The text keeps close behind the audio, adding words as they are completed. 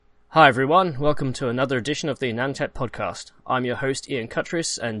Hi everyone, welcome to another edition of the AnandTech podcast. I'm your host Ian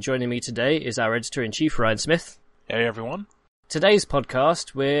Cuttriss, and joining me today is our editor-in-chief Ryan Smith. Hey everyone. Today's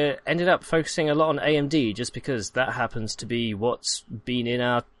podcast, we ended up focusing a lot on AMD just because that happens to be what's been in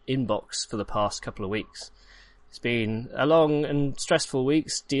our inbox for the past couple of weeks. It's been a long and stressful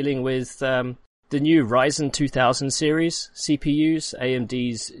weeks dealing with the new Ryzen 2000 series CPUs,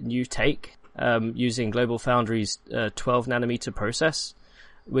 AMD's new take, using GlobalFoundries 12nm process.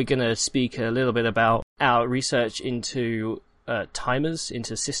 We're going to speak a little bit about our research into timers,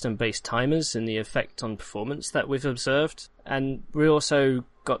 into system-based timers and the effect on performance that we've observed. And we also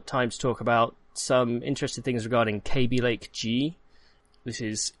got time to talk about some interesting things regarding Kaby Lake G. This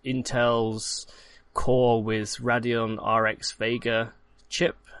is Intel's Core with Radeon RX Vega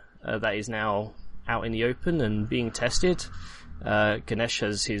chip that is now out in the open and being tested. Ganesh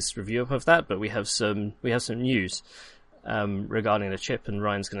has his review up of that, but we have some news regarding the chip, and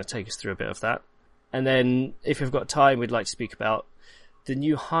Ryan's going to take us through a bit of that. And then, if we've got time, we'd like to speak about the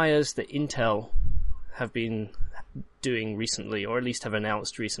new hires that Intel have been doing recently, or at least have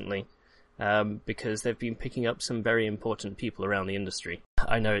announced recently, because they've been picking up some very important people around the industry.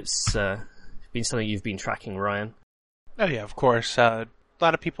 I know it's been something you've been tracking, Ryan. Oh yeah, of course. A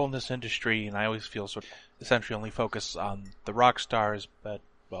lot of people in this industry, and I always feel sort of essentially only focus on the rock stars, but,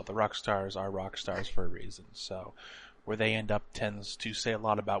 well, the rock stars are rock stars for a reason, so where they end up tends to say a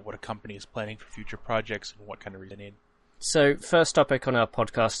lot about what a company is planning for future projects and what kind of reason they need. So, first topic on our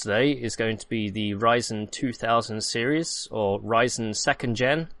podcast today is going to be the Ryzen 2000 series, or Ryzen 2nd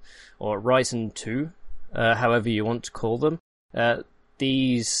Gen, or Ryzen 2, however you want to call them.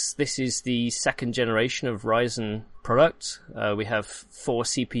 This is the second generation of Ryzen product. We have 4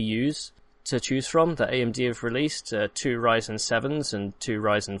 CPUs to choose from that AMD have released, 2 Ryzen 7s and 2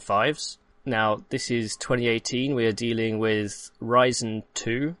 Ryzen 5s. Now, this is 2018. We are dealing with Ryzen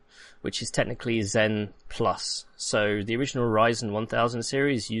 2, which is technically Zen Plus. So the original Ryzen 1000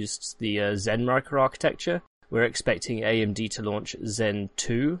 series used the Zen microarchitecture. We're expecting AMD to launch Zen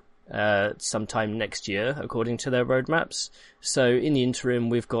 2 sometime next year, according to their roadmaps. So in the interim,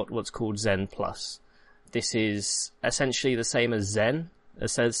 we've got what's called Zen Plus. This is essentially the same as Zen,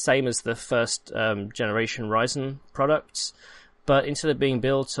 same as the first generation Ryzen products. But instead of being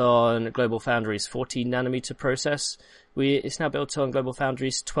built on GlobalFoundries 14nm process, it's now built on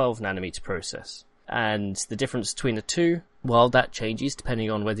GlobalFoundries 12nm process. And the difference between the two, well, that changes depending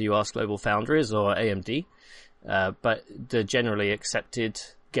on whether you ask GlobalFoundries or AMD. But the generally accepted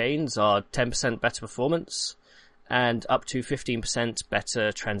gains are 10% better performance and up to 15%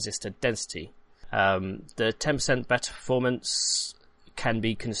 better transistor density. The 10% better performance can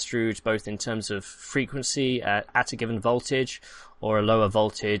be construed both in terms of frequency at a given voltage or a lower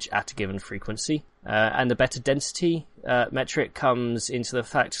voltage at a given frequency. And the better density metric comes into the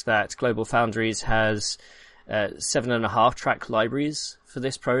fact that GlobalFoundries has 7.5 track libraries for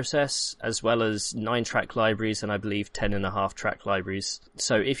this process, as well as 9 track libraries and I believe 10.5 track libraries.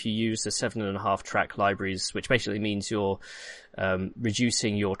 So if you use the 7.5 track libraries, which basically means you're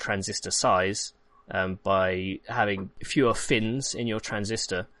reducing your transistor size, by having fewer fins in your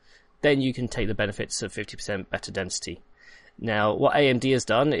transistor, then you can take the benefits of 50% better density. Now, what AMD has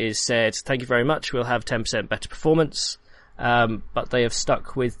done is said, thank you very much, we'll have 10% better performance, but they have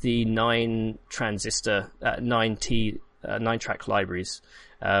stuck with the 9 track libraries.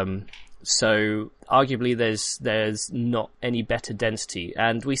 So arguably there's not any better density,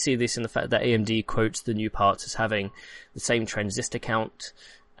 and we see this in the fact that AMD quotes the new parts as having the same transistor count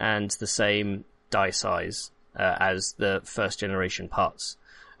and the same die size as the first generation parts.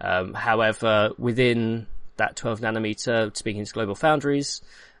 However, within that 12nm, speaking to GlobalFoundries,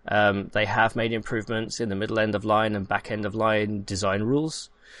 they have made improvements in the middle end of line and back end of line design rules.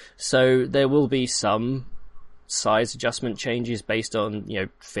 So there will be some size adjustment changes based on,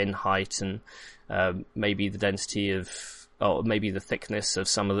 fin height and maybe the density or maybe the thickness of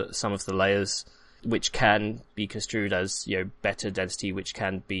some of the layers, which can be construed as, better density, which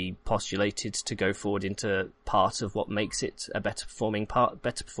can be postulated to go forward into part of what makes it a better performing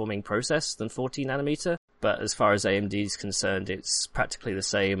process than 14nm. But as far as AMD is concerned, it's practically the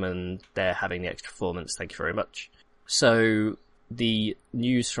same, and they're having the extra performance. Thank you very much. So the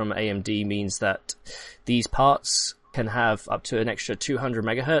news from AMD means that these parts can have up to an extra 200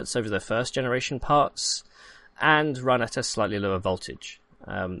 megahertz over the first generation parts and run at a slightly lower voltage.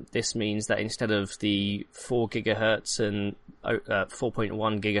 This means that instead of the 4 gigahertz and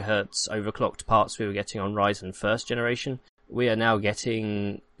 4.1 gigahertz overclocked parts we were getting on Ryzen first generation, we are now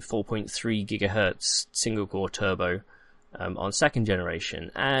getting 4.3 gigahertz single core turbo on second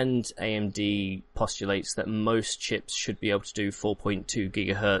generation, and AMD postulates that most chips should be able to do 4.2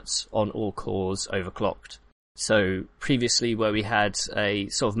 gigahertz on all cores overclocked. So previously, where we had a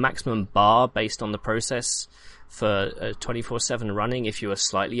sort of maximum bar based on the process for 24/7 running if you were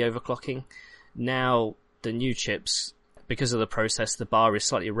slightly overclocking, now the new chips, because of the process, the bar is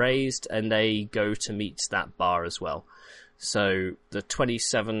slightly raised and they go to meet that bar as well. So the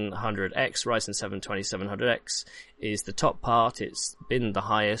 2700X, Ryzen 7 2700X, is the top part. It's been the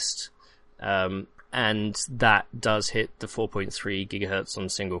highest, and that does hit the 4.3 gigahertz on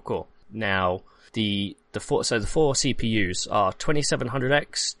single core. Now, the four CPUs are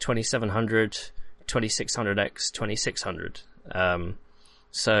 2700X, 2700, 2600X, 2600.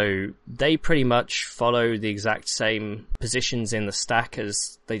 So they pretty much follow the exact same positions in the stack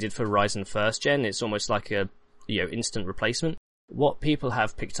as they did for Ryzen first gen. It's almost like a instant replacement. What people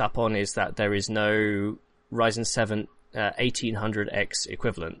have picked up on is that there is no Ryzen 7 1800X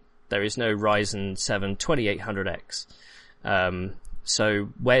equivalent. There is no Ryzen 7 2800X. So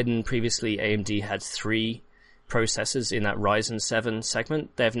when previously AMD had 3 processors in that Ryzen 7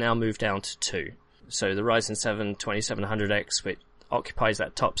 segment, they've now moved down to 2. So the Ryzen 7 2700X, which occupies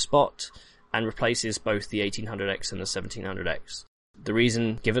that top spot and replaces both the 1800X and the 1700X. The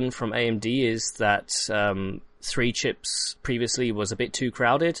reason given from AMD is that 3 chips previously was a bit too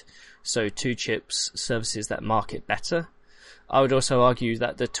crowded, so 2 chips services that market better. I would also argue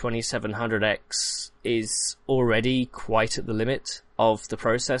that the 2700X is already quite at the limit of the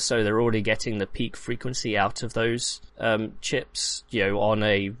process, so they're already getting the peak frequency out of those chips, on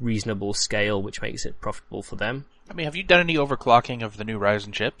a reasonable scale, which makes it profitable for them. I mean, have you done any overclocking of the new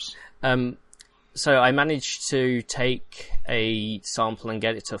Ryzen chips? So I managed to take a sample and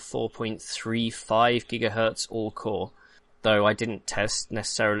get it to 4.35 gigahertz all core, though I didn't test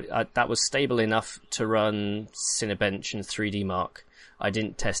necessarily. That was stable enough to run Cinebench and 3D Mark. I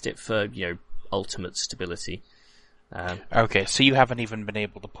didn't test it for, ultimate stability. Okay, so you haven't even been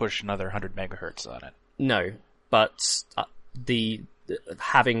able to push another 100 megahertz on it. No, but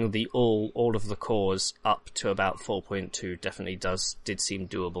having all of the cores up to about 4.2 definitely did seem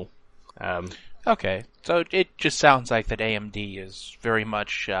doable. Okay, so it just sounds like that AMD is very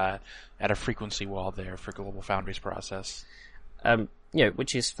much at a frequency wall there for GlobalFoundries process.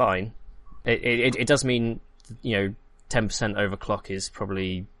 Which is fine. It does mean 10% overclock is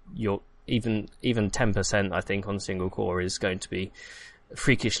probably even 10%. I think on single core is going to be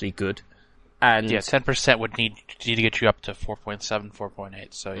freakishly good. And 10% would need to get you up to 4.7,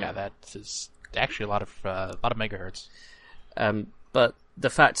 4.8. So that is actually a lot of megahertz. But the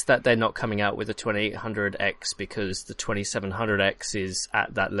fact that they're not coming out with a 2800X because the 2700X is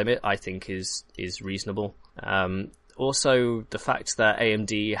at that limit, I think is reasonable. Also, the fact that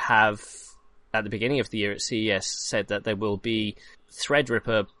AMD have, at the beginning of the year at CES, said that there will be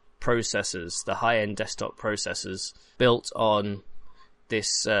Threadripper processors, the high-end desktop processors, built on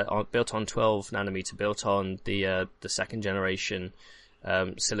this, built on 12 nanometer, built on the second generation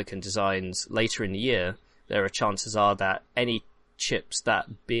silicon designs later in the year. There are chances are that any chips that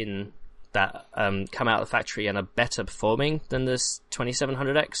come out of the factory and are better performing than this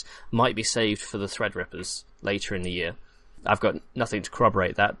 2700X might be saved for the Threadrippers later in the year. I've got nothing to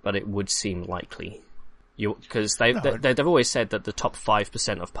corroborate that, but it would seem likely. Because they've always said that the top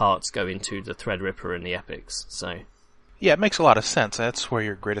 5% of parts go into the Threadripper and the Epics, so... Yeah, it makes a lot of sense. That's where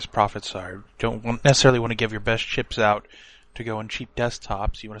your greatest profits are. You don't necessarily want to give your best chips out to go on cheap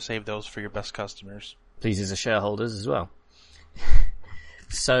desktops. You want to save those for your best customers. Pleases the shareholders as well.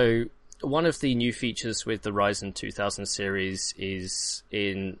 So, one of the new features with the Ryzen 2000 series is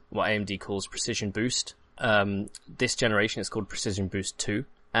in what AMD calls Precision Boost. This generation is called Precision Boost 2,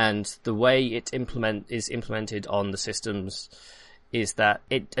 and the way it is implemented on the systems is that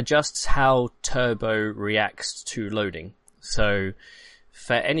it adjusts how Turbo reacts to loading. So,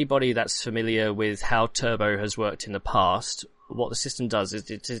 for anybody that's familiar with how Turbo has worked in the past, what the system does is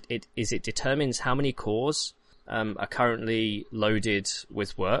it determines how many cores are currently loaded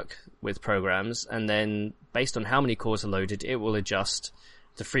with programs, and then based on how many cores are loaded, it will adjust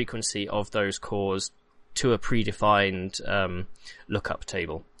the frequency of those cores to a predefined lookup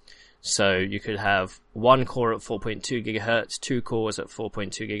table. So you could have one core at 4.2 gigahertz, 2 cores at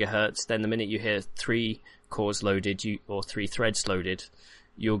 4.2 gigahertz, then the minute you hear 3 cores loaded, or 3 threads loaded,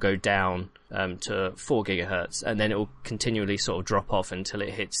 you'll go down to 4 gigahertz, and then it will continually sort of drop off until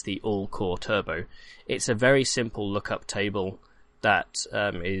it hits the all-core turbo. It's a very simple lookup table that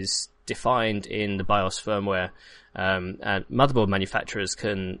is defined in the BIOS firmware, and motherboard manufacturers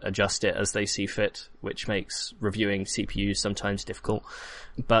can adjust it as they see fit, which makes reviewing CPUs sometimes difficult.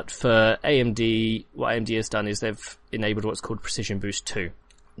 But for AMD, what AMD has done is they've enabled what's called Precision Boost 2.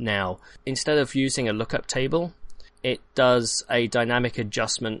 Now, instead of using a lookup table, it does a dynamic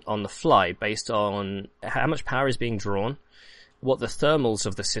adjustment on the fly based on how much power is being drawn, what the thermals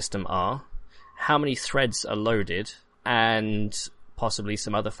of the system are, how many threads are loaded, and possibly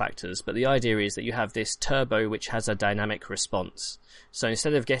some other factors. But the idea is that you have this turbo which has a dynamic response. So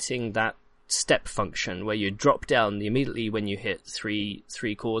instead of getting that step function where you drop down immediately when you hit three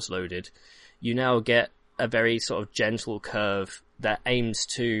cores loaded, you now get a very sort of gentle curve that aims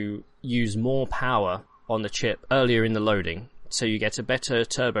to use more power on the chip earlier in the loading, so you get a better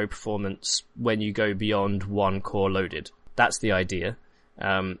turbo performance when you go beyond one core loaded. That's the idea.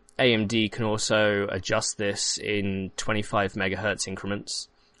 AMD can also adjust this in 25 megahertz increments.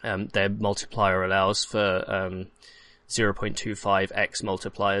 Their multiplier allows for 0.25x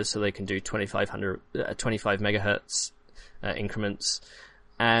multipliers, so they can do 25 megahertz increments.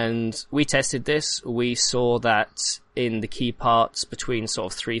 And we tested this. We saw that in the key parts between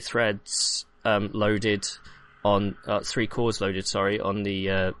sort of three threads loaded on 3 cores loaded, on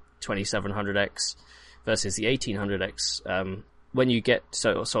the 2700X versus the 1800X. When you get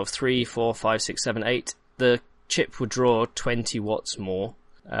sort of 3, 4, 5, 6, 7, 8, the chip would draw 20 watts more,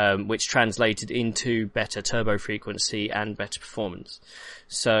 which translated into better turbo frequency and better performance.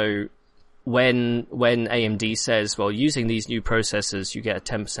 So when AMD says, well, using these new processors, you get a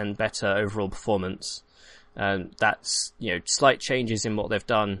 10% better overall performance, that's, slight changes in what they've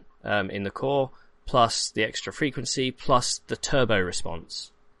done in the core, plus the extra frequency, plus the turbo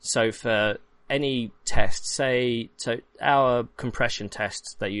response. So for any test, so our compression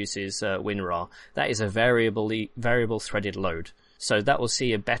test that uses WinRAR, that is a variable threaded load. So that will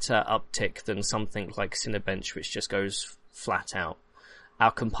see a better uptick than something like Cinebench, which just goes flat out.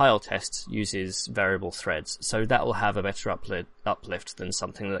 Our compile test uses variable threads, so that will have a better uplift than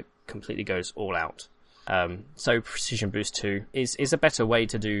something that completely goes all out. So Precision Boost 2 is a better way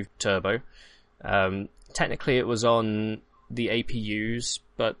to do turbo. Technically it was on the APUs,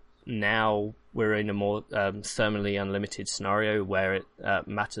 but now we're in a more thermally unlimited scenario where it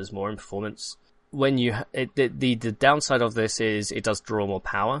matters more in performance. When the downside of this is it does draw more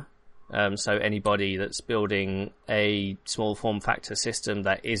power. So anybody that's building a small form factor system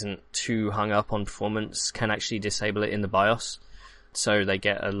that isn't too hung up on performance can actually disable it in the BIOS, so they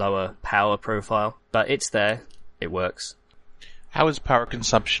get a lower power profile. But it's there, it works. How is power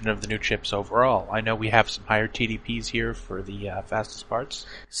consumption of the new chips overall? I know we have some higher TDPs here for the fastest parts.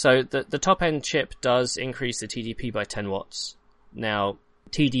 So the top-end chip does increase the TDP by 10 watts. Now,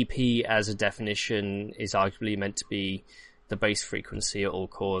 TDP as a definition is arguably meant to be the base frequency at all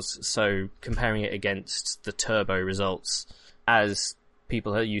cores, so comparing it against the turbo results, as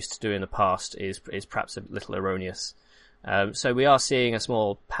people are used to do in the past, is perhaps a little erroneous. So we are seeing a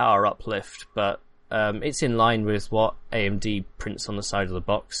small power uplift, but it's in line with what AMD prints on the side of the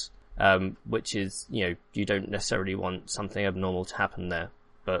box, which is, you don't necessarily want something abnormal to happen there,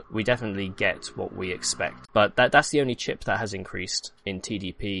 but we definitely get what we expect. But that's the only chip that has increased in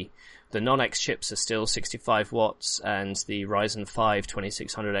TDP. The non-X chips are still 65 watts, and the Ryzen 5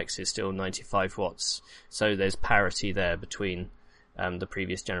 2600X is still 95 watts. So there's parity there between the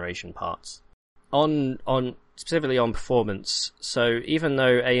previous generation parts. On specifically on performance, so even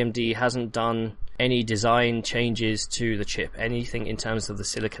though AMD hasn't done any design changes to the chip, anything in terms of the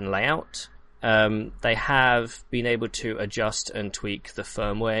silicon layout, they have been able to adjust and tweak the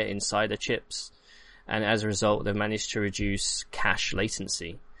firmware inside the chips, and as a result they've managed to reduce cache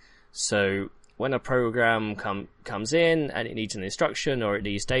latency. So when a program comes in and it needs an instruction or it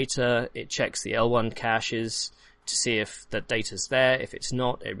needs data, it checks the L1 caches to see if the data's there. If it's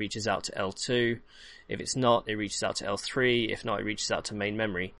not, it reaches out to L2. If it's not, it reaches out to L3. If not, it reaches out to main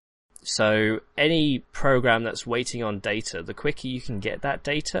memory. So any program that's waiting on data, the quicker you can get that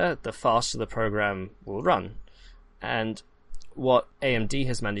data, the faster the program will run. And what AMD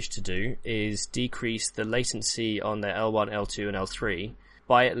has managed to do is decrease the latency on their L1, L2, and L3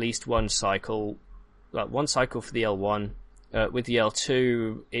 by at least one cycle. One cycle for the L1. With the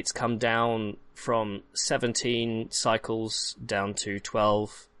L2, it's come down from 17 cycles down to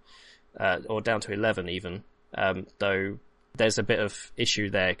 12, or down to 11 even, though there's a bit of issue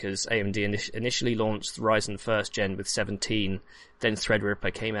there because AMD initially launched the Ryzen first gen with 17, then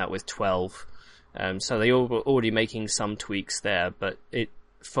Threadripper came out with 12, so they were already making some tweaks there, but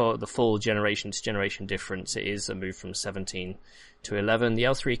for the full generation to generation difference, it is a move from 17 to 11. The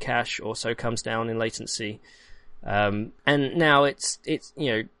L3 cache also comes down in latency. And now it's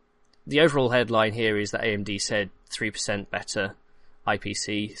the overall headline here is that AMD said 3% better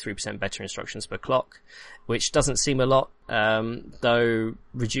IPC, 3% better instructions per clock, which doesn't seem a lot, though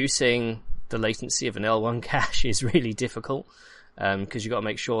reducing the latency of an L1 cache is really difficult, because you've got to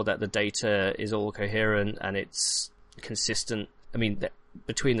make sure that the data is all coherent and it's consistent. I mean,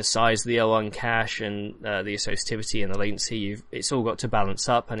 between the size of the L1 cache and the associativity and the latency, it's all got to balance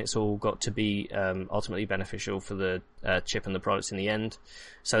up, and it's all got to be ultimately beneficial for the chip and the products in the end.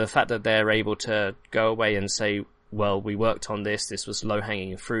 So the fact that they're able to go away and say, well, we worked on this was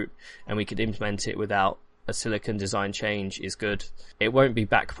low-hanging fruit, and we could implement it without a silicon design change is good. It won't be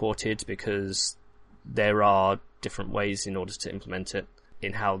backported because there are different ways in order to implement it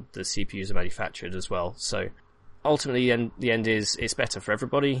in how the CPUs are manufactured as well. So ultimately, the end is it's better for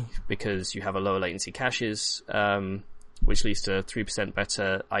everybody because you have a lower latency caches, which leads to 3%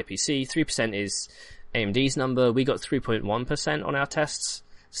 better IPC. 3% is AMD's number. We got 3.1% on our tests,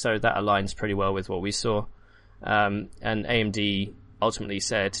 so that aligns pretty well with what we saw. And AMD ultimately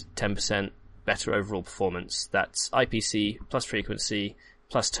said 10% better overall performance. That's IPC plus frequency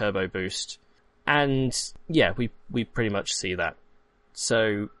plus turbo boost. And yeah, we pretty much see that.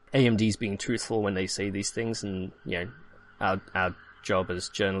 So AMD's being truthful when they say these things, and our job as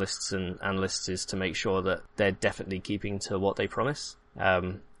journalists and analysts is to make sure that they're definitely keeping to what they promise.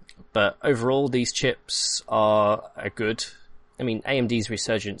 But overall, these chips are good. I mean, AMD's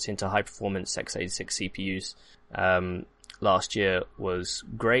resurgence into high-performance x86 CPUs last year was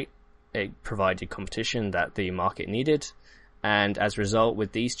great. It provided competition that the market needed. And as a result,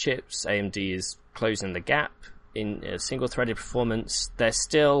 with these chips, AMD is closing the gap in single-threaded performance. They're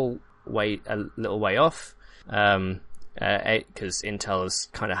still a little way off, because Intel has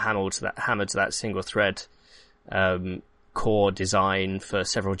kind of hammered that single-thread core design for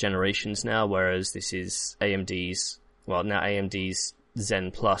several generations now, whereas this is AMD's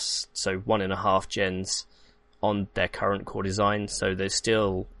Zen Plus, so 1.5 gens on their current core design, so there's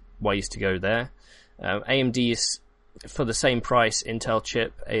still ways to go there. AMD is, for the same price Intel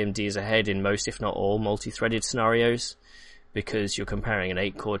chip, AMD is ahead in most, if not all, multi-threaded scenarios, because you're comparing an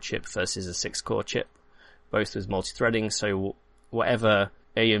 8-core chip versus a 6-core chip, both with multi-threading, so whatever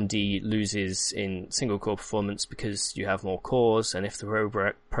AMD loses in single-core performance because you have more cores, and if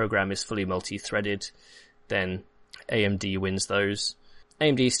the program is fully multi-threaded, then AMD wins those.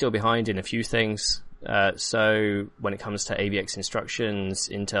 AMD is still behind in a few things. So when it comes to AVX instructions,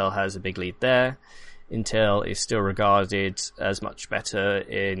 Intel has a big lead there. Intel is still regarded as much better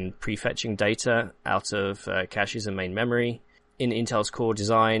in prefetching data out of caches and main memory. In Intel's core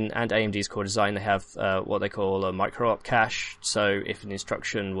design and AMD's core design, they have what they call a micro-op cache. So if an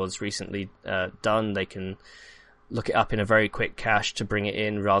instruction was recently done, they can look it up in a very quick cache to bring it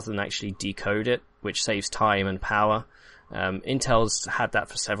in rather than actually decode it, which saves time and power. Intel's had that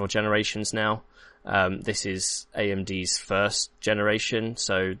for several generations now. This is AMD's first generation,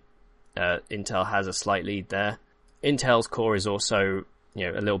 so Intel has a slight lead there. Intel's core is also,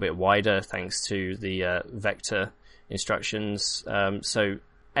 a little bit wider thanks to the vector instructions. So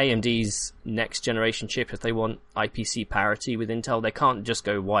AMD's next generation chip, if they want IPC parity with Intel, they can't just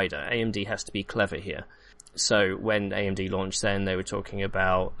go wider. AMD has to be clever here. So when AMD launched Zen, they were talking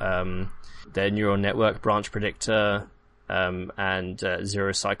about their neural network branch predictor and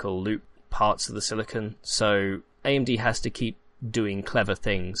zero cycle loop parts of the silicon. So AMD has to keep doing clever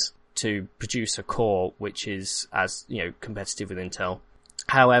things to produce a core which is as competitive with Intel.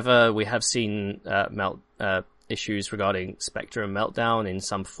 However, we have seen issues regarding Spectre and Meltdown in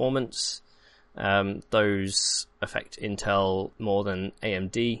some performance. Those affect Intel more than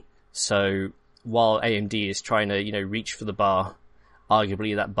AMD. So while AMD is trying to reach for the bar,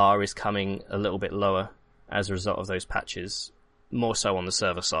 arguably that bar is coming a little bit lower as a result of those patches. More so on the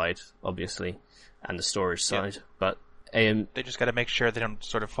server side, obviously, and the storage side. But they just got to make sure they don't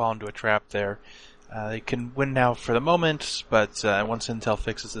sort of fall into a trap there. They can win now for the moment, but once Intel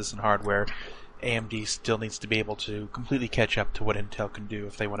fixes this in hardware, AMD still needs to be able to completely catch up to what Intel can do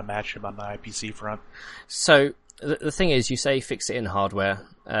if they want to match them on the IPC front. So the thing is, you say fix it in hardware.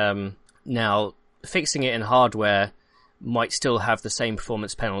 Now, fixing it in hardware might still have the same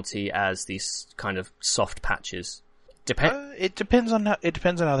performance penalty as these kind of soft patches. It depends on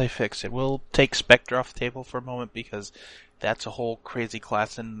how they fix it. We'll take Spectre off the table for a moment because that's a whole crazy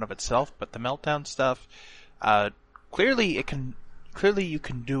class in and of itself. But the Meltdown stuff, clearly you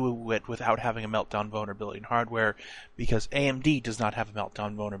can do it without having a Meltdown vulnerability in hardware because AMD does not have a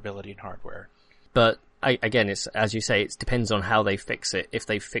Meltdown vulnerability in hardware. But again, it's as you say, it depends on how they fix it. If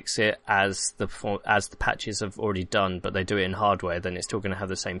they fix it as the patches have already done, but they do it in hardware, then it's still going to have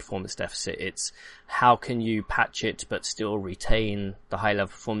the same performance deficit. It's how can you patch it but still retain the high level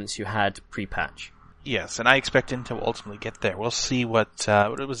performance you had pre-patch. Yes, and I expect Intel to ultimately get there. We'll see what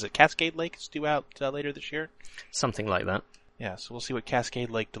was it, Cascade Lake is due out later this year? Something like that. Yeah, so we'll see what Cascade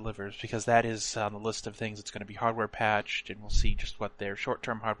Lake delivers, because that is on the list of things that's going to be hardware patched, and we'll see just what their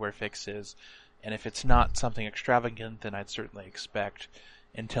short-term hardware fix is. And if it's not something extravagant, then I'd certainly expect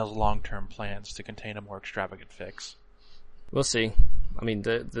Intel's long-term plans to contain a more extravagant fix. We'll see. I mean,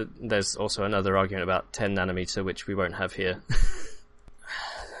 there's also another argument about 10 nanometer, which we won't have here.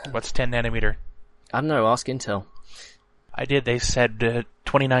 What's 10 nanometer? I don't know, ask Intel. I did, they said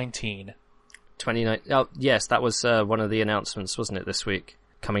 2019. 29. Oh, yes, that was one of the announcements, wasn't it, this week?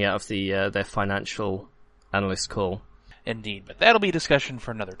 Coming out of their financial analyst call. Indeed, but that'll be a discussion for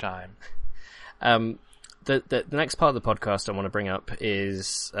another time. The next part of the podcast I want to bring up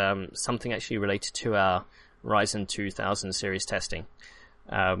is something actually related to our Ryzen 2000 series testing.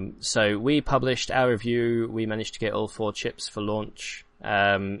 So we published our review. We managed to get all 4 chips for launch.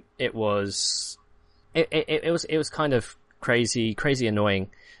 It was kind of crazy annoying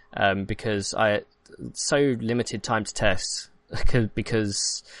because I so limited time to test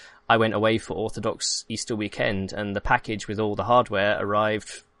because I went away for Orthodox Easter weekend and the package with all the hardware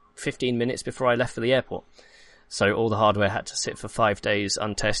arrived 15 minutes before I left for the airport. So all the hardware had to sit for 5 days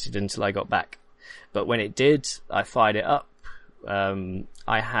untested until I got back. But when it did, I fired it up.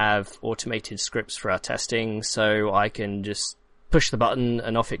 I have automated scripts for our testing, so I can just push the button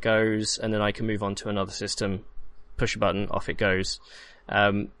and off it goes, and then I can move on to another system, push a button, off it goes.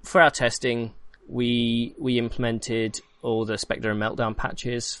 For our testing, we implemented all the Spectre and Meltdown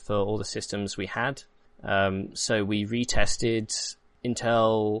patches for all the systems we had. So we retested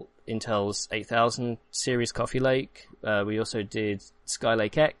Intel's 8000 series Coffee Lake. We also did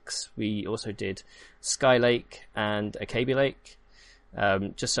Skylake X. We also did Skylake and a Kaby Lake,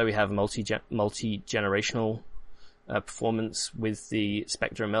 just so we have multi-generational performance with the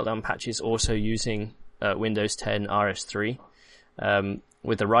Spectre and Meltdown patches, also using Windows 10 RS3.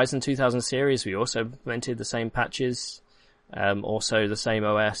 With the Ryzen 2000 series, we also implemented the same patches, also the same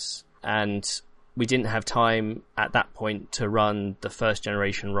OS, and we didn't have time at that point to run the first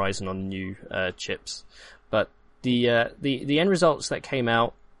generation Ryzen on the new chips. But the end results that came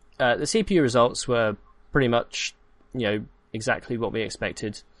out, the CPU results were pretty much, exactly what we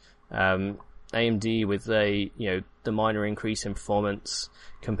expected. AMD with the minor increase in performance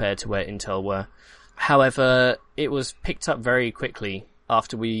compared to where Intel were. However, it was picked up very quickly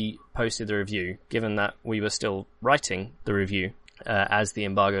after we posted the review, given that we were still writing the review as the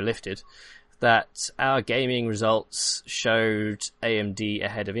embargo lifted, that our gaming results showed AMD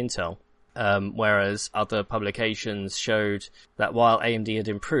ahead of Intel, whereas other publications showed that while AMD had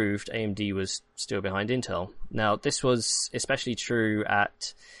improved, AMD was still behind Intel. Now, this was especially true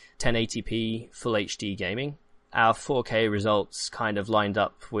at 1080p Full HD gaming. Our 4K results kind of lined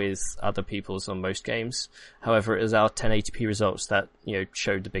up with other people's on most games. However, it was our 1080p results that,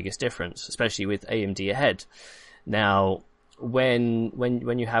 showed the biggest difference, especially with AMD ahead. Now, when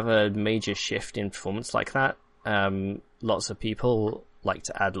you have a major shift in performance like that, lots of people like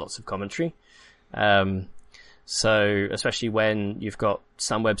to add lots of commentary. So especially when you've got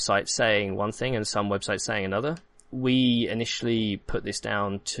some websites saying one thing and some websites saying another. We initially put this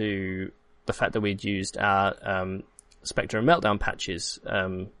down to the fact that we'd used our Spectre and Meltdown patches,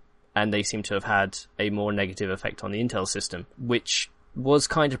 and they seem to have had a more negative effect on the Intel system, which was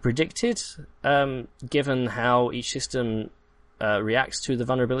kind of predicted, given how each system reacts to the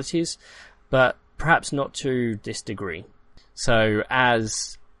vulnerabilities, but perhaps not to this degree. So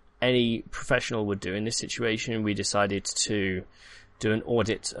as any professional would do in this situation, we decided to do an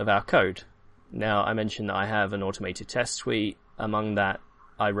audit of our code. Now, I mentioned that I have an automated test suite. Among that,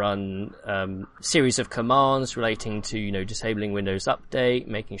 I run series of commands relating to, disabling Windows Update,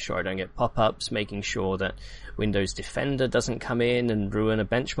 making sure I don't get pop-ups, making sure that Windows Defender doesn't come in and ruin a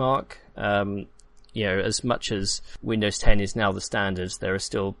benchmark. As much as Windows 10 is now the standard, there are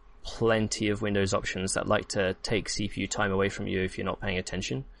still plenty of Windows options that like to take CPU time away from you if you're not paying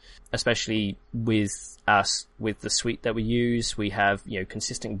attention. Especially with the suite that we use, we have,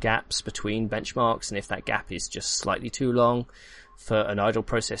 consistent gaps between benchmarks, and if that gap is just slightly too long for an idle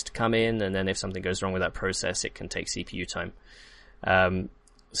process to come in, and then if something goes wrong with that process, it can take CPU time.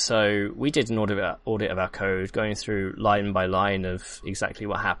 So we did an audit of our code, going through line by line of exactly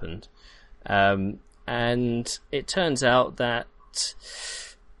what happened. And it turns out that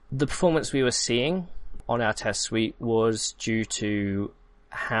the performance we were seeing on our test suite was due to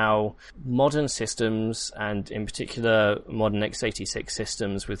how modern systems, and in particular modern x86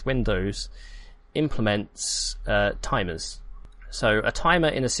 systems with Windows, implements timers. So a timer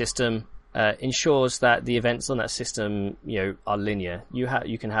in a system ensures that the events on that system, are linear.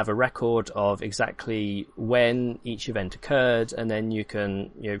 You can have a record of exactly when each event occurred, and then you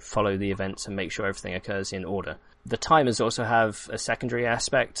can follow the events and make sure everything occurs in order. The timers also have a secondary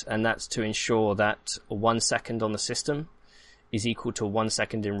aspect, and that's to ensure that 1 second on the system is equal to 1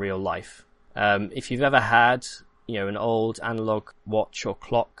 second in real life. If you've ever had an old analog watch or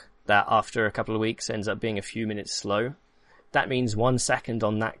clock that after a couple of weeks ends up being a few minutes slow, that means 1 second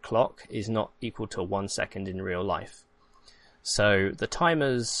on that clock is not equal to 1 second in real life. So the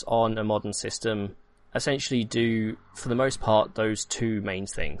timers on a modern system essentially do, for the most part, those two main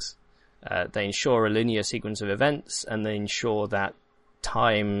things. They ensure a linear sequence of events, and they ensure that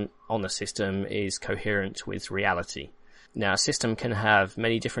time on the system is coherent with reality. Now, a system can have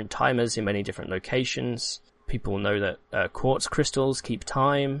many different timers in many different locations. People know that quartz crystals keep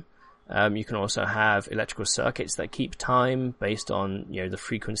time. You can also have electrical circuits that keep time based on the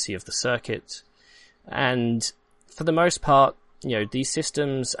frequency of the circuit. And for the most part, these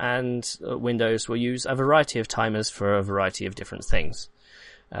systems and Windows will use a variety of timers for a variety of different things.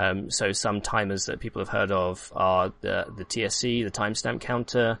 So some timers that people have heard of are the TSC, the timestamp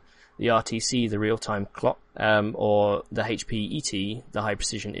counter, the RTC, the real-time clock, or the HPET, the high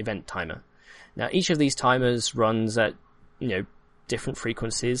precision event timer. Now, each of these timers runs at different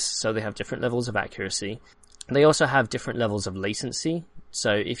frequencies, so they have different levels of accuracy. They also have different levels of latency.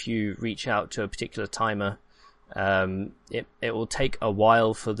 So if you reach out to a particular timer, it will take a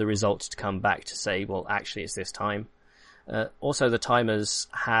while for the results to come back to say, well, actually it's this time. Also, the timers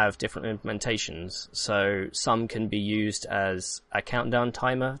have different implementations. So some can be used as a countdown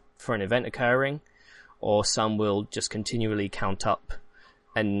timer for an event occurring, or some will just continually count up.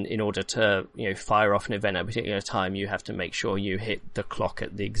 And in order to, fire off an event at a particular time, you have to make sure you hit the clock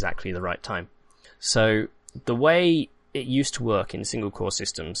at exactly the right time. So the way it used to work in single core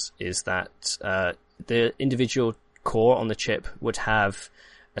systems is that the individual core on the chip would have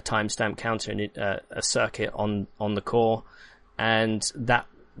a timestamp counter and a circuit on the core, and that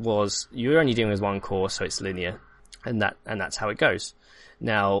was, you're only dealing with one core, so it's linear, and that's how it goes.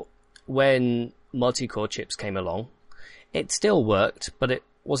 Now, when multi-core chips came along, it still worked, but it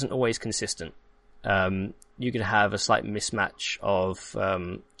wasn't always consistent. You could have a slight mismatch of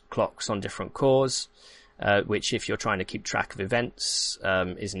clocks on different cores, which if you're trying to keep track of events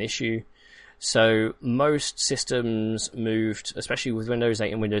is an issue. So most systems moved, especially with Windows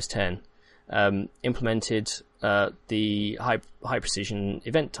 8 and Windows 10, implemented the high precision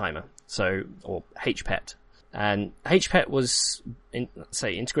event timer, or HPET. And HPET was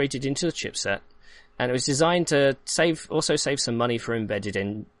integrated into the chipset, and it was designed to save some money for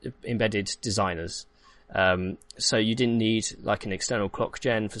embedded designers. So you didn't need like an external clock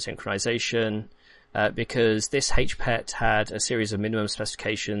gen for synchronization, because this HPET had a series of minimum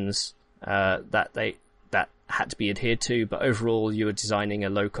specifications that had to be adhered to, but overall you were designing a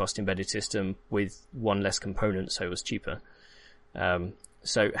low-cost embedded system with one less component, so it was cheaper.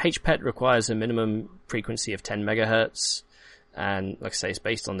 So HPET requires a minimum frequency of 10 megahertz, and like I say, it's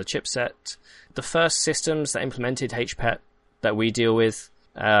based on the chipset. The first systems that implemented HPET that we deal with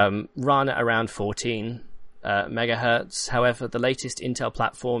run at around 14 megahertz. However, the latest Intel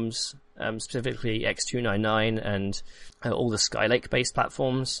platforms, specifically X299 and all the Skylake-based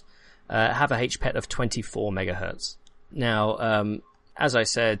platforms, have a HPET of 24 megahertz. Now, as I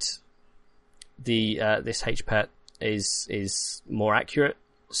said, this HPET is more accurate,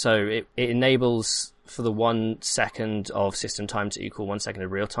 so it enables for the 1 second of system time to equal 1 second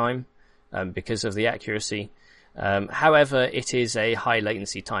of real time, because of the accuracy. However, it is a high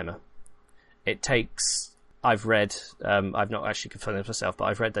latency timer. It takes, I've read, I've not actually confirmed this myself, but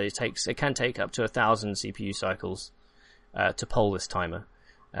I've read that it can take up to 1,000 CPU cycles to poll this timer.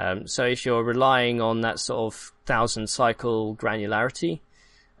 So if you're relying on that sort of 1,000 cycle granularity,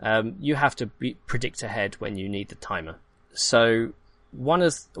 you have to predict ahead when you need the timer. So one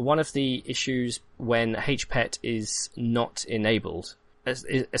of the issues when HPET is not enabled,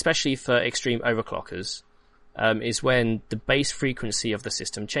 especially for extreme overclockers, is when the base frequency of the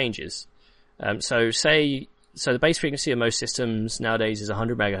system changes. So the base frequency of most systems nowadays is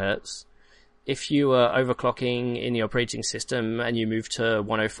 100 megahertz. If you are overclocking in the operating system and you move to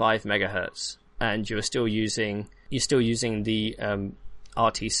 105 megahertz and you're still using the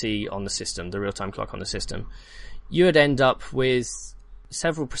RTC on the system, the real-time clock on the system, you would end up with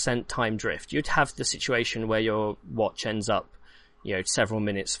several % time drift. You'd have the situation where your watch ends up, several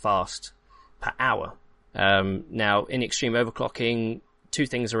minutes fast per hour. Now, in extreme overclocking, two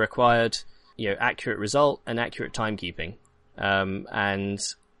things are required, accurate result and accurate timekeeping. And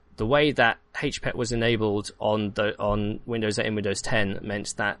the way that HPET was enabled on Windows 8 and Windows 10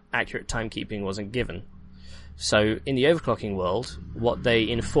 meant that accurate timekeeping wasn't given. So in the overclocking world, what they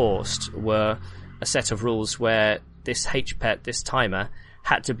enforced were a set of rules where this HPET, this timer,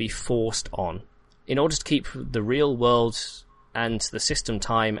 had to be forced on. In order to keep the real world and the system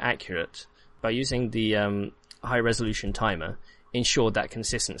time accurate, by using the high resolution timer, ensured that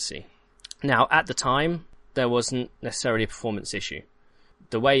consistency. Now, at the time, there wasn't necessarily a performance issue.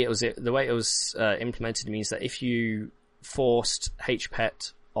 The way it was implemented means that if you forced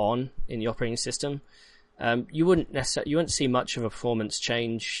HPET on in the operating system, you wouldn't see much of a performance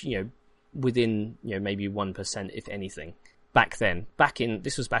change, within maybe 1%, if anything. Back then,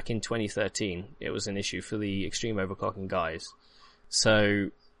 this was back in 2013, it was an issue for the extreme overclocking guys.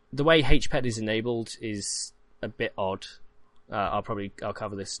 So the way HPET is enabled is a bit odd. I'll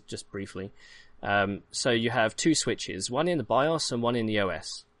cover this just briefly. So you have two switches, one in the BIOS and one in the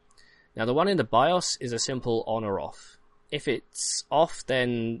OS. Now the one in the BIOS is a simple on or off. If it's off,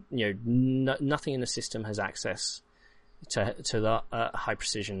 then nothing in the system has access to the high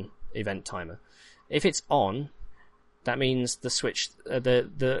precision event timer. If it's on, that means the switch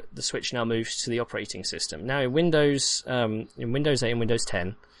the switch now moves to the operating system. Now in Windows 8 and Windows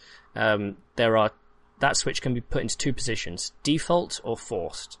 10, that switch can be put into two positions: default or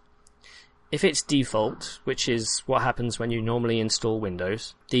forced. If it's default, which is what happens when you normally install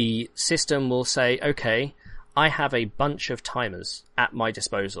Windows, the system will say, okay, I have a bunch of timers at my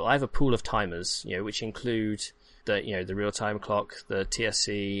disposal. I have a pool of timers, which include the real-time clock, the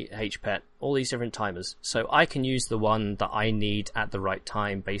TSC, HPET, all these different timers. So I can use the one that I need at the right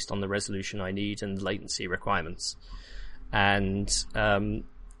time based on the resolution I need and latency requirements. And,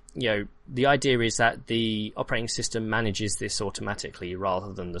 the idea is that the operating system manages this automatically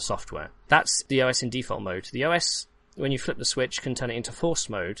rather than the software. That's the OS in default mode. The OS, when you flip the switch, can turn it into forced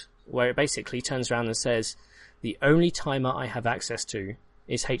mode, where it basically turns around and says, the only timer I have access to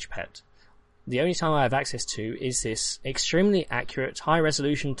is HPET. The only timer I have access to is this extremely accurate,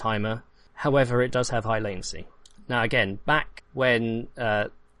 high-resolution timer. However, it does have high latency. Now, again, back when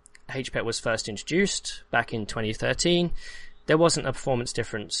HPET was first introduced, back in 2013, there wasn't a performance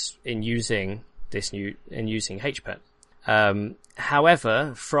difference in using HPET.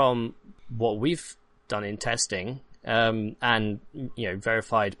 However, from what we've done in testing, and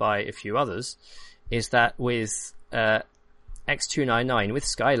verified by a few others, is that with X299, with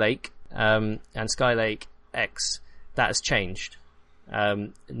Skylake, and Skylake X, that has changed.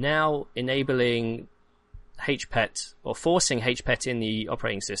 Now enabling HPET or forcing HPET in the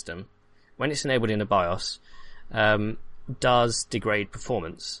operating system, when it's enabled in the BIOS, does degrade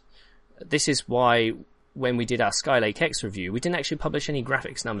performance. This is why when we did our Skylake X review, we didn't actually publish any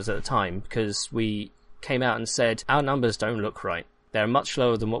graphics numbers at the time, because we came out and said our numbers don't look right. They're much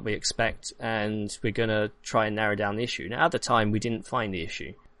lower than what we expect, and we're going to try and narrow down the issue. Now, at the time, we didn't find the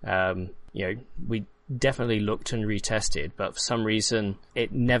issue. We definitely looked and retested, but for some reason,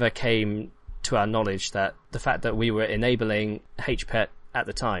 it never came to our knowledge that the fact that we were enabling HPET at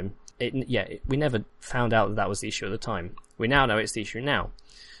the time, we never found out that was the issue at the time. We now know it's the issue now.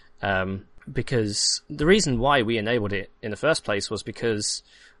 Because the reason why we enabled it in the first place was because,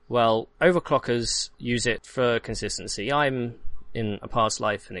 well, overclockers use it for consistency. I'm, in a past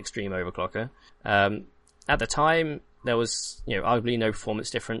life, an extreme overclocker. At the time, there was, arguably no performance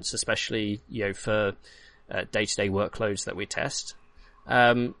difference, especially, for day-to-day workloads that we test.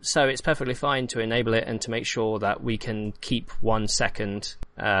 So it's perfectly fine to enable it and to make sure that we can keep 1 second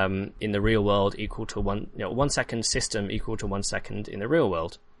in the real world equal to 1 second system equal to 1 second in the real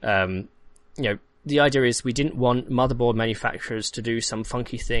world. The idea is we didn't want motherboard manufacturers to do some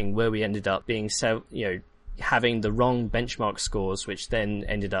funky thing where we ended up being having the wrong benchmark scores, which then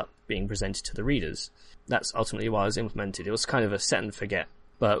ended up being presented to the readers. That's ultimately why it was implemented. It was kind of a set and forget.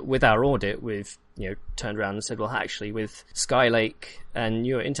 But with our audit, we've turned around and said, well, actually, with Skylake and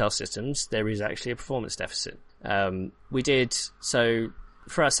newer Intel systems, there is actually a performance deficit. We did so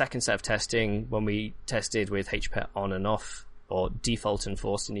for our second set of testing when we tested with HPET on and off, or default and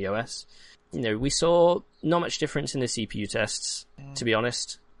forced in the OS. We saw not much difference in the CPU tests, to be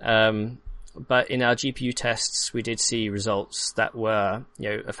honest. But in our GPU tests, we did see results that were,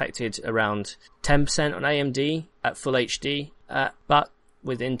 affected around 10% on AMD at full HD, but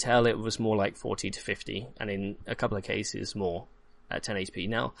with Intel, it was more like 40 to 50, and in a couple of cases more at 1080p.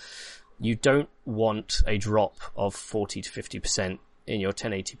 Now, you don't want a drop of 40 to 50% in your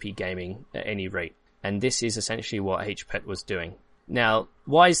 1080p gaming at any rate, and this is essentially what HPET was doing. Now,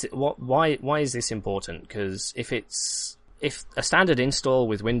 why is this important? Because if it's if a standard install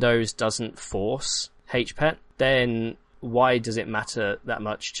with Windows doesn't force HPET, then why does it matter that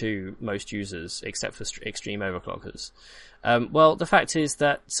much to most users, except for extreme overclockers? Well, the fact is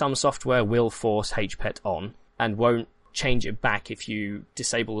that some software will force HPET on and won't change it back if you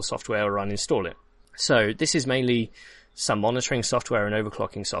disable the software or uninstall it. So this is mainly some monitoring software and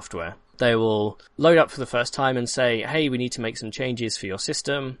overclocking software. They will load up for the first time and say, hey, we need to make some changes for your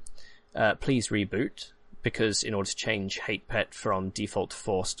system. Please reboot, because in order to change HPET from default to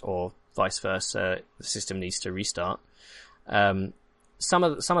forced or vice versa, the system needs to restart. Some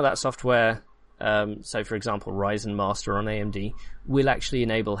of that software, so for example, Ryzen Master on AMD, will actually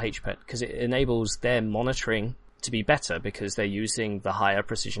enable HPET because it enables their monitoring to be better because they're using the higher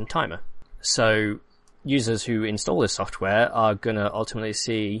precision timer. So users who install this software are going to ultimately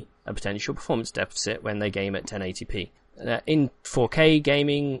see a potential performance deficit when they game at 1080p. In 4K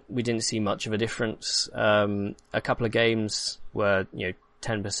gaming, we didn't see much of a difference. A couple of games were,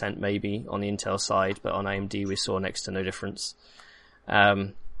 10% maybe on the Intel side, but on AMD we saw next to no difference.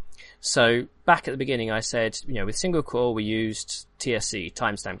 So back at the beginning I said, with single core we used TSC,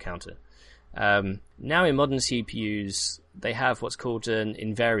 timestamp counter. Now in modern CPUs, they have what's called an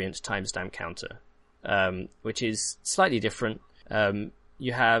invariant timestamp counter, which is slightly different.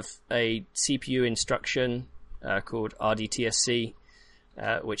 You have a CPU instruction called RDTSC,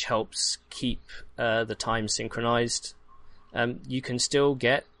 which helps keep the time synchronized. You can still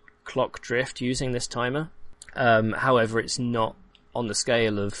get clock drift using this timer. However, it's not on the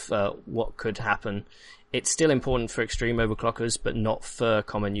scale of what could happen. It's still important for extreme overclockers, but not for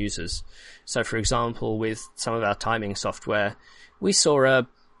common users. So, for example, with some of our timing software, we saw a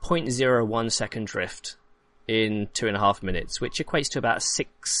 0.01 second drift in 2.5 minutes, which equates to about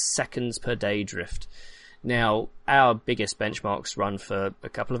 6 seconds per day drift. Now, our biggest benchmarks run for a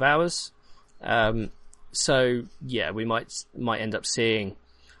couple of hours. So, yeah, we might end up seeing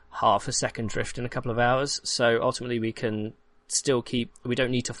half a second drift in a couple of hours. So, ultimately, we can still we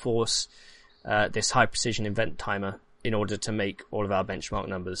don't need to force this high precision event timer in order to make all of our benchmark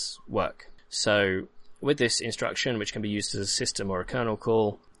numbers work. So with this instruction, which can be used as a system or a kernel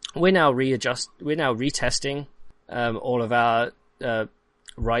call, we're now retesting all of our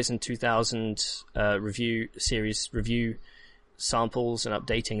Ryzen 2000 review series review samples and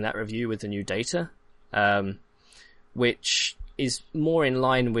updating that review with the new data, which is more in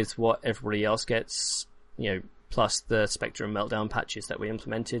line with what everybody else gets, plus the Spectrum meltdown patches that we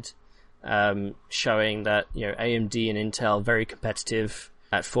implemented, showing that AMD and Intel very competitive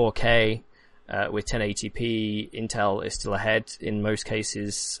at 4K with 1080p. Intel is still ahead in most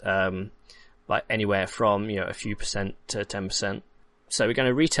cases, by anywhere from a few percent to 10%. So we're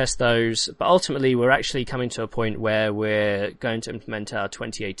going to retest those, but ultimately we're actually coming to a point where we're going to implement our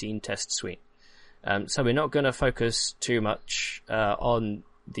 2018 test suite. So we're not going to focus too much on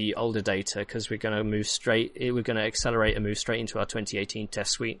the older data because we're going to accelerate and move straight into our 2018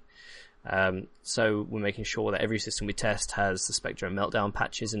 test suite. So we're making sure that every system we test has the Spectrum meltdown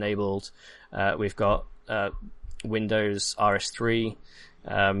patches enabled. We've got Windows RS3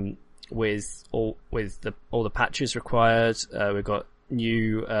 with all the patches required. We've got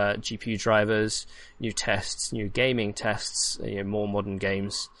new GPU drivers, new tests, new gaming tests, more modern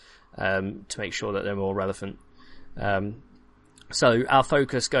games to make sure that they're more relevant. So our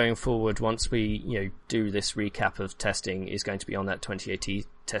focus going forward, once we do this recap of testing, is going to be on that 2018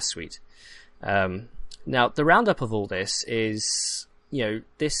 test suite. Now the roundup of all this is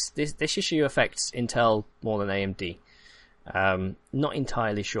this issue affects Intel more than AMD. Not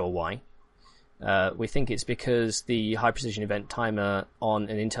entirely sure why. We think it's because the high precision event timer on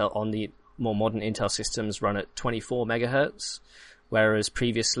the more modern Intel systems run at 24 megahertz, whereas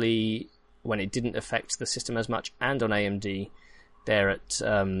previously when it didn't affect the system as much, and on AMD they're at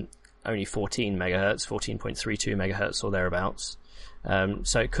only 14 megahertz, 14.32 megahertz or thereabouts.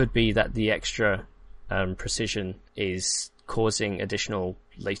 So it could be that the extra precision is causing additional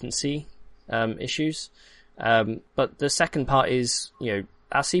latency issues. But the second part is,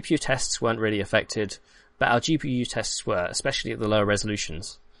 our CPU tests weren't really affected, but our GPU tests were, especially at the lower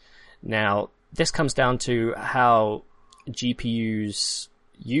resolutions. Now, this comes down to how GPUs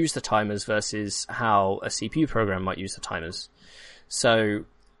use the timers versus how a CPU program might use the timers. So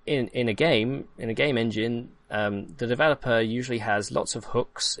in a game engine, the developer usually has lots of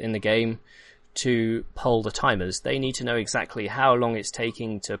hooks in the game to poll the timers. They need to know exactly how long it's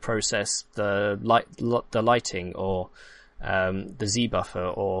taking to process the lighting or the Z buffer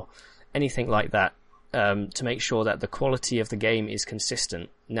or anything like that, to make sure that the quality of the game is consistent.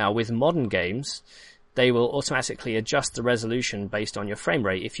 Now, with modern games, they will automatically adjust the resolution based on your frame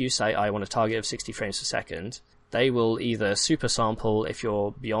rate. If you say, I want a target of 60 frames per second, they will either super sample if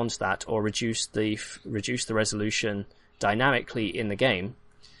you're beyond that, or reduce the resolution dynamically in the game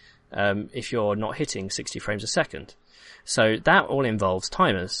if you're not hitting 60 frames a second. So that all involves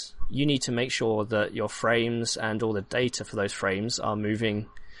timers. You need to make sure that your frames and all the data for those frames are moving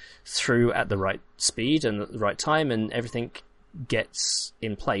through at the right speed and at the right time, and everything gets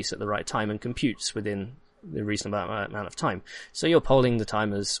in place at the right time and computes within the reasonable amount of time. So you're polling the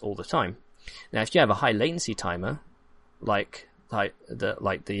timers all the time. Now, if you have a high latency timer, like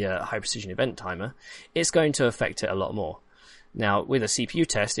the high precision event timer, it's going to affect it a lot more. Now, with a CPU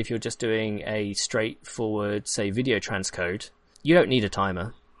test, if you're just doing a straightforward, say, video transcode, you don't need a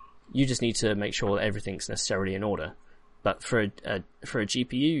timer. You just need to make sure that everything's necessarily in order. But for a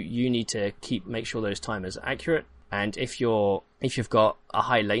GPU, you need to make sure those timers are accurate. And if you've got a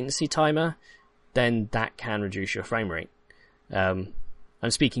high latency timer, then that can reduce your frame rate. I'm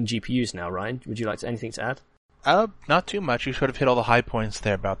speaking GPUs now, Ryan. Would you like anything to add? Not too much. You sort of hit all the high points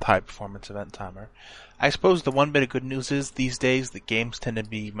there about the high performance event timer. I suppose the one bit of good news is these days the games tend to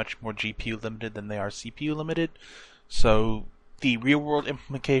be much more GPU limited than they are CPU limited. So the real world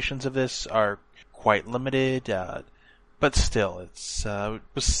implications of this are quite limited, but still, it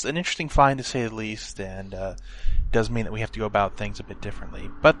was an interesting find to say the least, and does mean that we have to go about things a bit differently.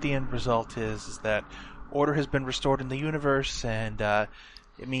 But the end result is that order has been restored in the universe, and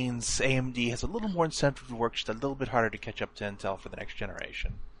it means AMD has a little more incentive to work just a little bit harder to catch up to Intel for the next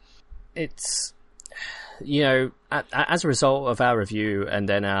generation. It's, as a result of our review and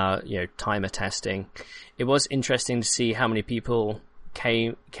then our, timer testing, it was interesting to see how many people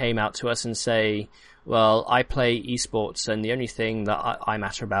came out to us and say, well, I play esports and the only thing that I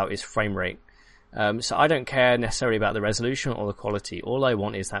matter about is frame rate. So I don't care necessarily about the resolution or the quality. All I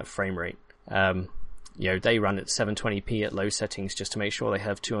want is that frame rate. They run at 720p at low settings just to make sure they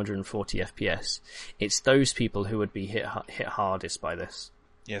have 240 FPS. It's those people who would be hit hardest by this.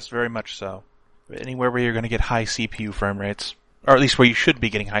 Yes, very much so. Anywhere where you're going to get high CPU frame rates, or at least where you should be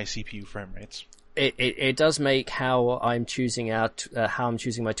getting high CPU frame rates. It does make how I'm choosing my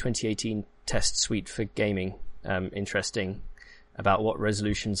 2018 test suite for gaming interesting, about what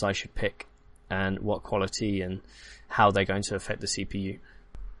resolutions I should pick and what quality and how they're going to affect the CPU.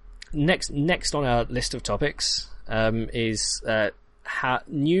 Next on our list of topics is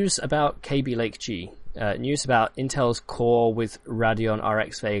news about KB Lake G. News about Intel's Core with Radeon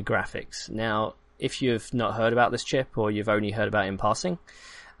RX Vega graphics. Now, if you've not heard about this chip or you've only heard about it in passing,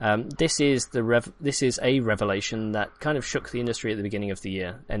 this is a revelation that kind of shook the industry at the beginning of the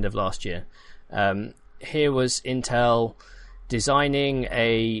year, end of last year. Here was Intel designing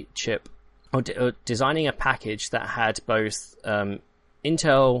a chip, or designing a package that had both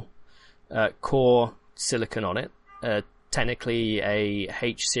Intel Core silicon on it, technically a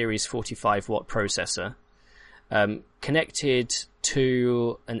H series 45 watt processor, connected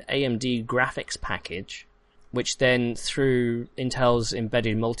to an AMD graphics package, which then through Intel's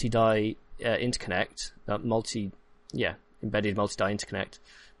embedded multi-die interconnect, embedded multi-die interconnect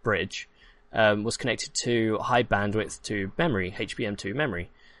bridge, was connected to high bandwidth to memory, HBM2 memory.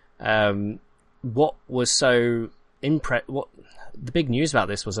 What the big news about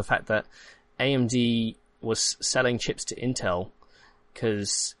this was the fact that AMD was selling chips to Intel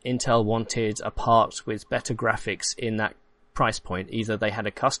because Intel wanted a part with better graphics in that price point. Either they had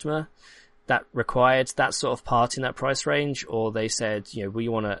a customer that required that sort of part in that price range, or they said, we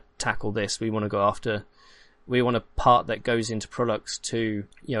want to tackle this. We want a part that goes into products to,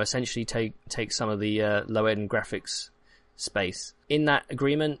 essentially take some of the low-end graphics space. In that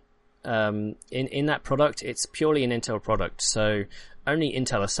agreement, in that product, it's purely an Intel product. So only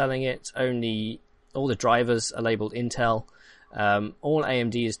Intel are selling it. Only all the drivers are labeled Intel. All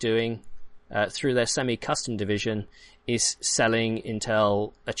AMD is doing through their semi-custom division is selling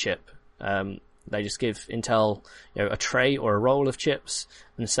Intel a chip. They just give Intel a tray or a roll of chips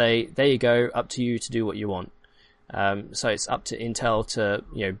and say, there you go, up to you to do what you want. So it's up to Intel to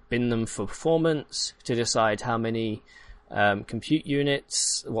bin them for performance, to decide how many compute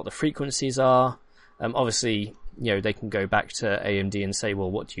units, what the frequencies are. Obviously, they can go back to AMD and say,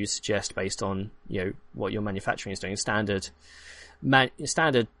 well, what do you suggest based on what your manufacturing is doing? Standard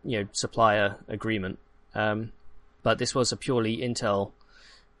supplier agreement. But this was a purely Intel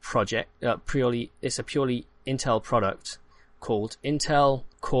project. It's a purely Intel product called Intel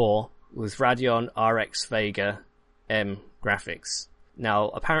Core with Radeon RX Vega M graphics. Now,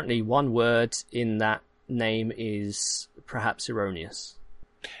 apparently, one word in that name is perhaps erroneous.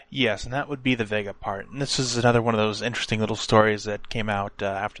 Yes, and that would be the Vega part. And this is another one of those interesting little stories that came out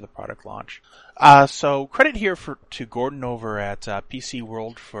after the product launch. So credit here to Gordon over at PC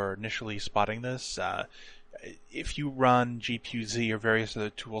World for initially spotting this. if you run GPU-Z or various other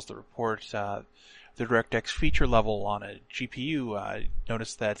tools that report the DirectX feature level on a GPU,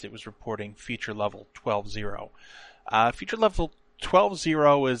 notice that it was reporting feature level 12.0. Feature level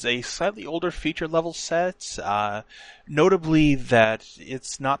 12.0 is a slightly older feature level set, notably that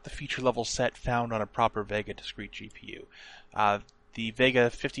it's not the feature level set found on a proper Vega discrete GPU. The Vega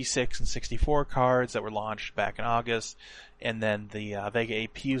 56 and 64 cards that were launched back in August, and then the Vega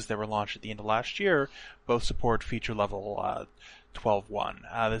APUs that were launched at the end of last year, both support feature level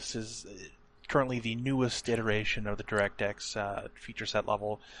 12.1. This is currently the newest iteration of the DirectX feature set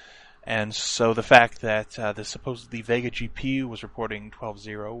level, and so the fact that the supposedly Vega GPU was reporting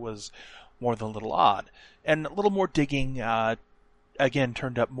 12.0 was more than a little odd. And a little more digging again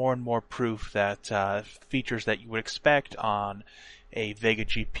turned up more and more proof that features that you would expect on a Vega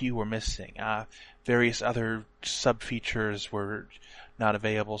GPU were missing. Various other sub-features were not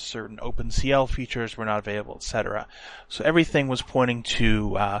available, certain OpenCL features were not available, etc. So everything was pointing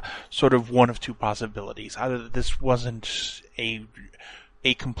to sort of one of two possibilities. Either that this wasn't a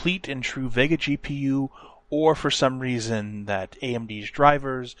complete and true Vega GPU, or for some reason that AMD's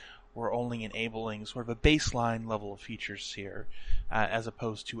drivers were only enabling sort of a baseline level of features here, as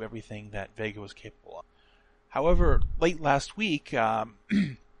opposed to everything that Vega was capable of. However, late last week,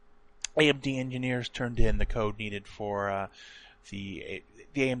 AMD engineers turned in the code needed for the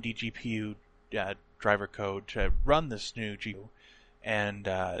AMD GPU driver code to run this new GPU,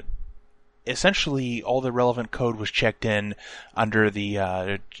 and essentially all the relevant code was checked in under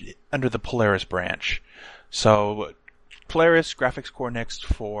the Polaris branch. So Polaris graphics core next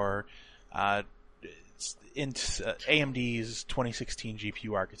for AMD's 2016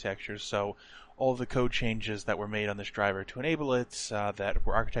 GPU architecture. So all the code changes that were made on this driver to enable it, that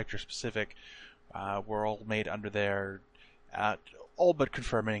were architecture specific, were all made under there, all but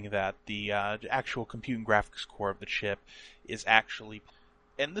confirming that the actual compute and graphics core of the chip is actually.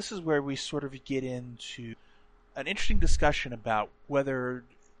 And this is where we sort of get into an interesting discussion about whether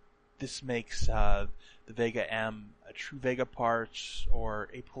this makes the Vega M a true Vega part or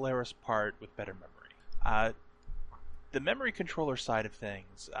a Polaris part with better memory. The memory controller side of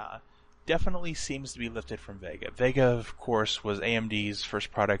things definitely seems to be lifted from Vega. Vega, of course, was AMD's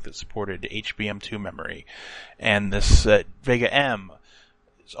first product that supported HBM2 memory, and this Vega M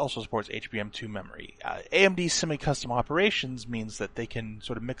also supports HBM2 memory. AMD's semi-custom operations means that they can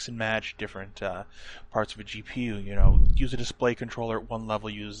sort of mix and match different parts of a GPU. You know, use a display controller at one level,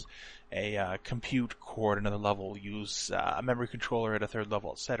 use a compute core at another level, use a memory controller at a third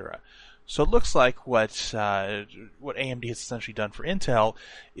level, etc. So it looks like what AMD has essentially done for Intel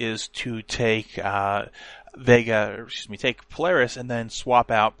is to take take Polaris and then swap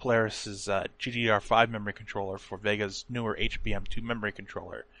out Polaris's GDDR5 memory controller for Vega's newer HBM2 memory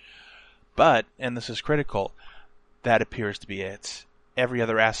controller. But, and this is critical, that appears to be it. Every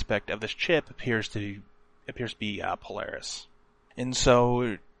other aspect of this chip appears to be Polaris. And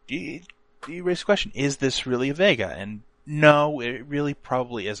so you raise the question: is this really a Vega? And no, it really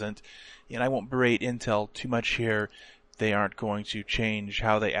probably isn't. And I won't berate Intel too much here. They aren't going to change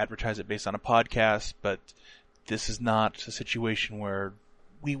how they advertise it based on a podcast, but this is not a situation where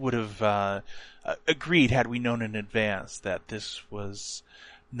we would have agreed had we known in advance that this was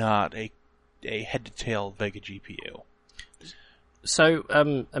not a head-to-tail Vega GPU. So,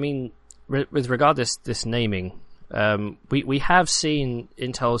 I mean, with regard to this naming, we have seen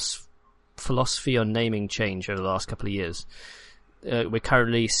Intel's philosophy on naming change over the last couple of years. We're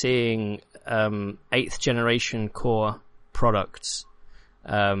currently seeing 8th generation core products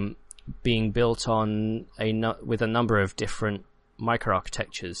being built on with a number of different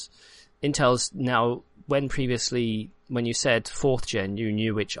microarchitectures. Intel's now, when you said 4th gen, you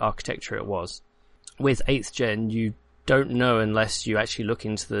knew which architecture it was. With 8th gen, you don't know unless you actually look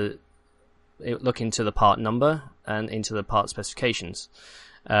into the part number and into the part specifications.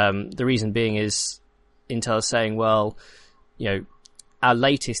 The reason being is Intel is saying, well, you know, our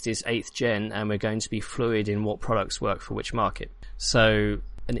latest is 8th gen and we're going to be fluid in what products work for which market. So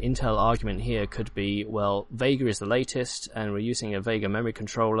an Intel argument here could be, well, Vega is the latest and we're using a Vega memory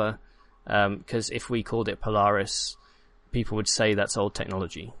controller, because if we called it Polaris, people would say that's old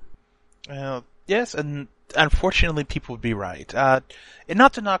technology. Yes, and unfortunately people would be right. And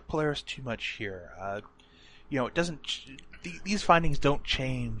not to knock Polaris too much here. It doesn't. These findings don't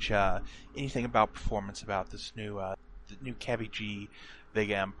change anything about performance about this new Cavi G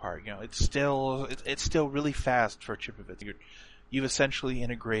Vega M part. It's still really fast for a chip of it. You've essentially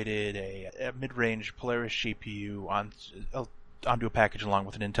integrated a mid-range Polaris GPU on onto a package along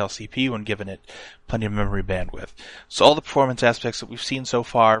with an Intel CPU and given it plenty of memory bandwidth. So all the performance aspects that we've seen so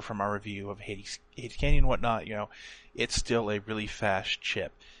far from our review of Hades Canyon and whatnot, it's still a really fast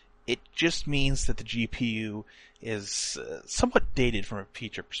chip. It just means that the GPU is somewhat dated from a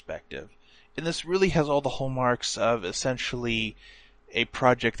feature perspective. And this really has all the hallmarks of essentially a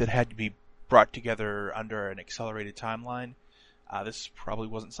project that had to be brought together under an accelerated timeline. This probably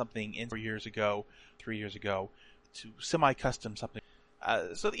wasn't something in 4 years ago, 3 years ago, to semi-custom something.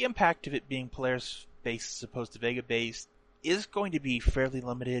 So the impact of it being Polaris-based as opposed to Vega-based is going to be fairly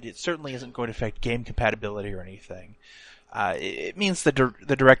limited. It certainly isn't going to affect game compatibility or anything. It means the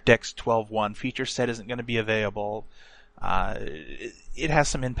DirectX 12.1 feature set isn't going to be available. It has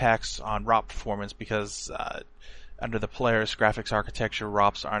some impacts on ROP performance because under the Polaris graphics architecture,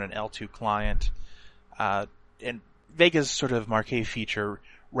 ROPs aren't an L2 client. And Vega's sort of marquee feature,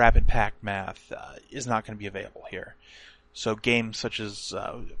 Rapid Pack Math, is not going to be available here. So games such as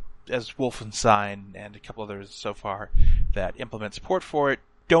Wolfenstein and a couple others so far that implement support for it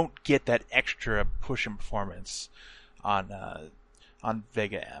don't get that extra push in performance on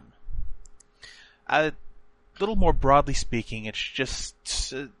Vega M. A little more broadly speaking, it's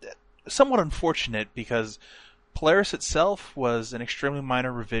just somewhat unfortunate because Polaris itself was an extremely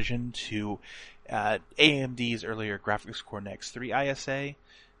minor revision to AMD's earlier graphics core Next 3 ISA,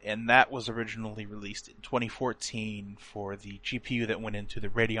 and that was originally released in 2014 for the GPU that went into the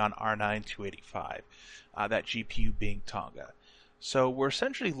Radeon R9 285, that GPU being Tonga. So we're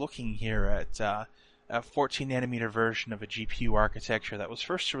essentially looking here at a 14-nanometer version of a GPU architecture that was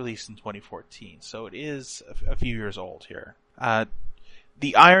first released in 2014, so it is a few years old here.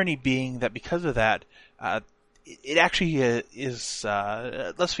 The irony being that because of that, it actually is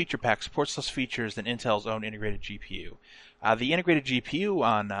less feature packed, supports less features than Intel's own integrated GPU. The integrated GPU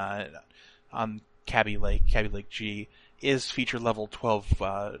on Kaby Lake G, is feature level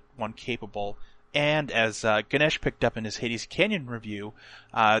 12.1 capable, and as Ganesh picked up in his Hades Canyon review,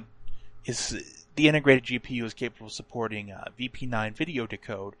 the integrated GPU is capable of supporting VP9 video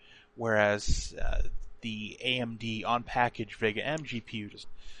decode, whereas the AMD on-package Vega M GPU does.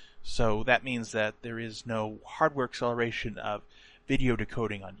 So that means that there is no hardware acceleration of video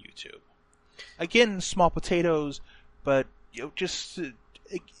decoding on YouTube. Again, small potatoes, but just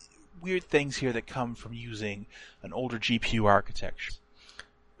weird things here that come from using an older GPU architecture.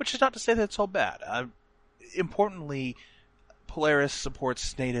 Which is not to say that it's all bad. Importantly, Polaris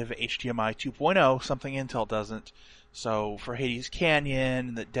supports native HDMI 2.0, something Intel doesn't. So for Hades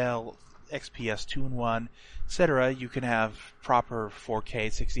Canyon, the Dell XPS 2-in-1, etc., you can have proper 4K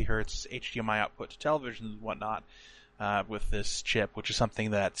 60Hz HDMI output to televisions and whatnot with this chip, which is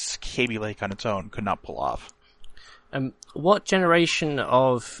something that Kaby Lake on its own could not pull off. What generation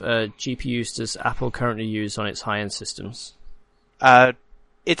of GPUs does Apple currently use on its high-end systems?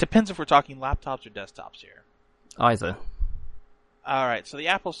 It depends if we're talking laptops or desktops here. Either. Alright, so the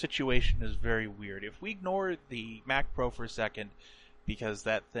Apple situation is very weird. If we ignore the Mac Pro for a second, because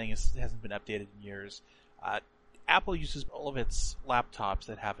that thing hasn't been updated in years, Apple uses all of its laptops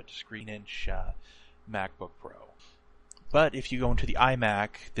that have a discrete inch MacBook Pro. But if you go into the iMac,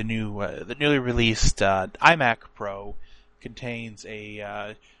 the newly released iMac Pro contains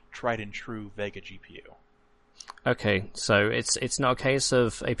a tried and true Vega GPU. Okay, so it's not a case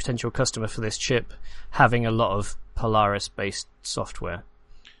of a potential customer for this chip having a lot of Polaris-based software.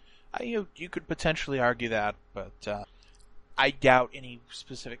 You could potentially argue that, but I doubt any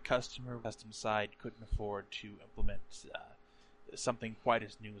specific customer custom side couldn't afford to implement something quite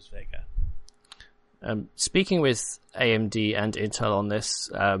as new as Vega. Speaking with AMD and Intel on this,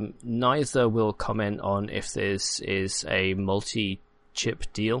 neither will comment on if this is a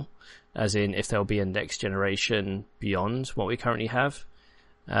multi-chip deal, as in if there'll be a next generation beyond what we currently have.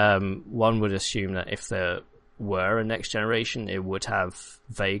 One would assume that if there were a next generation, it would have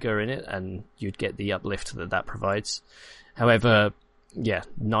Vega in it, and you'd get the uplift that provides. However, yeah,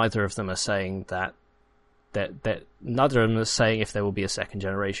 neither of them are saying that neither of them are saying if there will be a second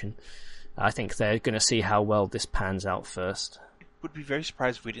generation. I think they're going to see how well this pans out first. Would be very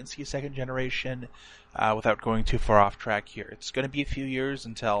surprised if we didn't see a second generation without going too far off track here. It's going to be a few years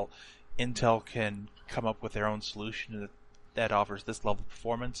until Intel can come up with their own solution that offers this level of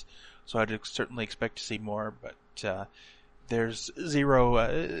performance. So I'd certainly expect to see more, but there's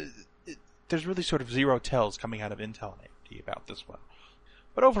really sort of zero tells coming out of Intel and AMD about this one.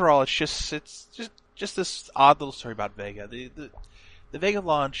 But overall, it's just this odd little story about Vega. The Vega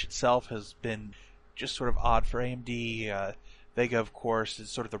launch itself has been just sort of odd for AMD. Vega, of course, is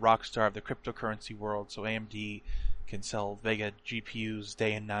sort of the rock star of the cryptocurrency world, so AMD can sell Vega GPUs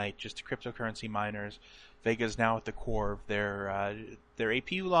day and night just to cryptocurrency miners. Vega is now at the core of their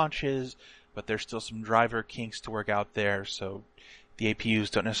APU launches, but there's still some driver kinks to work out there, so the APUs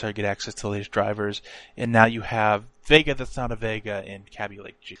don't necessarily get access to the latest drivers. And now you have Vega that's not a Vega in Kaby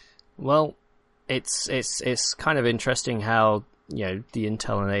Lake G. Well, it's kind of interesting how, you know, the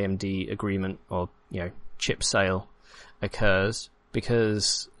Intel and AMD agreement, or, you know, chip sale occurs,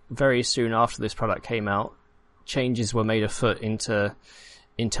 because very soon after this product came out, changes were made afoot into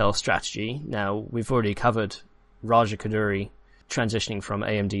Intel strategy. Now, we've already covered Raja Koduri transitioning from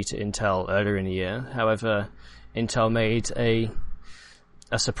AMD to Intel earlier in the year. However, Intel made a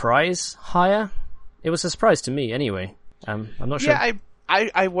surprise hire. It was a surprise to me anyway. I'm not sure. Yeah,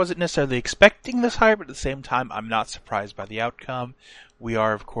 I wasn't necessarily expecting this hire, but at the same time, I'm not surprised by the outcome. We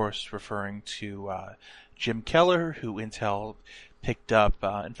are, of course, referring to Jim Keller, who Intel picked up,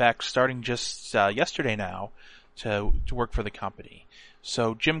 in fact, starting just yesterday now, to work for the company.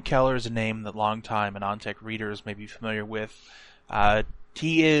 So Jim Keller is a name that longtime AnandTech readers may be familiar with.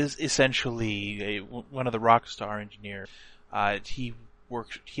 He is essentially one of the rockstar engineers. He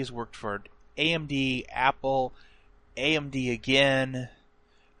has worked for AMD, Apple, AMD again,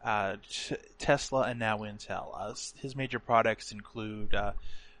 Tesla, and now Intel. His major products include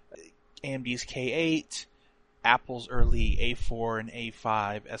AMD's K8, Apple's early A4 and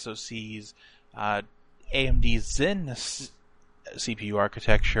A5 SoCs, AMD's Zen CPU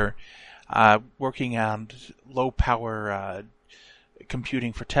architecture, working on low-power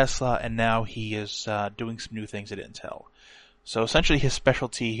computing for Tesla, and now he is doing some new things at Intel. So essentially his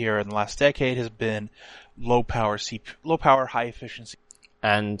specialty here in the last decade has been low-power, high-efficiency.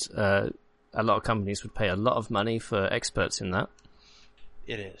 And a lot of companies would pay a lot of money for experts in that.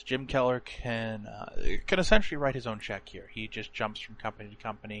 It is. Jim Keller can essentially write his own check here. He just jumps from company to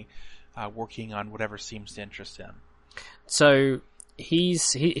company, working on whatever seems to interest him. So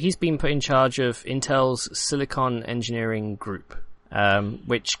he's been put in charge of Intel's Silicon Engineering Group,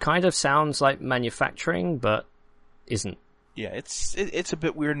 which kind of sounds like manufacturing, but isn't. Yeah, it's a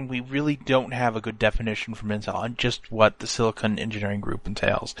bit weird, and we really don't have a good definition from Intel on just what the Silicon Engineering Group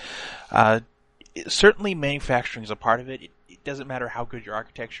entails. Certainly manufacturing is a part of it. It doesn't matter how good your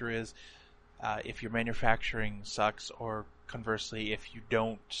architecture is. If your manufacturing sucks, or conversely, if you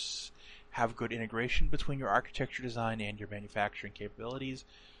don't have good integration between your architecture design and your manufacturing capabilities.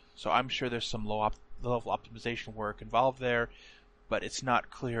 So I'm sure there's some low-level optimization work involved there, but it's not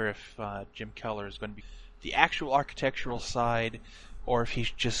clear if Jim Keller is going to be the actual architectural side, or if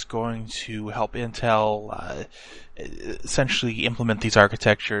he's just going to help Intel essentially implement these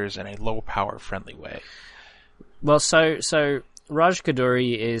architectures in a low-power friendly way. Well, so Raj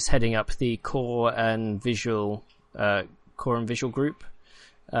Koduri is heading up the Core and Visual group,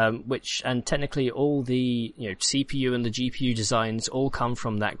 which, and technically all the CPU and the GPU designs all come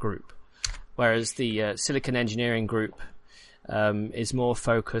from that group, whereas the Silicon Engineering Group is more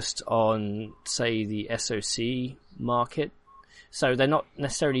focused on, say, the SoC market. So they're not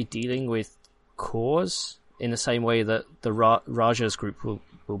necessarily dealing with cores in the same way that the Raja's group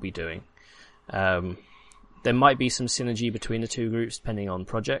will be doing. There might be some synergy between the two groups depending on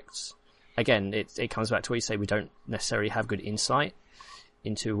projects. Again, it comes back to what you say, we don't necessarily have good insight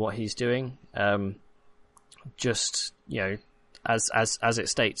into what he's doing. Just, as it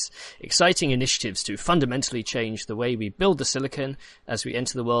states, exciting initiatives to fundamentally change the way we build the silicon as we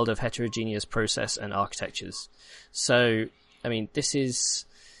enter the world of heterogeneous process and architectures. So, I mean, this is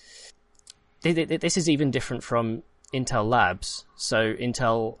even different from Intel Labs. So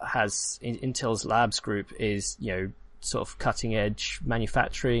Intel's Labs group is, sort of cutting edge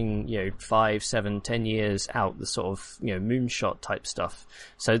manufacturing, 5, 7, 10 years out, the sort of, moonshot type stuff.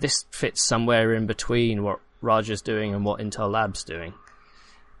 So this fits somewhere in between what Raja's doing and what Intel Labs doing.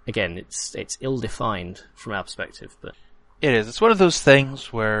 Again, it's ill-defined from our perspective, but it is. It's one of those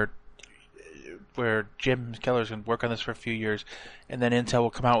things where Jim Keller's going to work on this for a few years, and then Intel will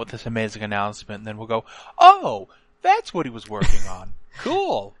come out with this amazing announcement, and then we'll go, "Oh, that's what he was working on.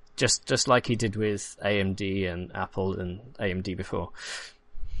 Cool." Just like he did with AMD and Apple and AMD before.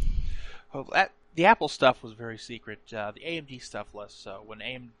 Well, the Apple stuff was very secret. The AMD stuff less so. When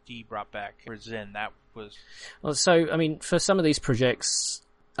AMD brought back Ryzen, that was... Well, so, I mean, for some of these projects,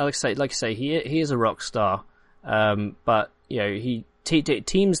 like I say, he is a rock star. But,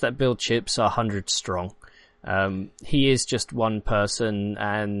 teams that build chips are 100 strong. He is just one person,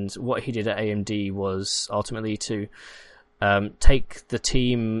 and what he did at AMD was ultimately to take the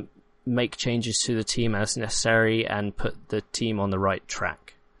team, make changes to the team as necessary, and put the team on the right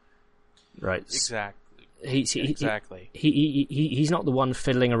track. Right. Exactly. He's not the one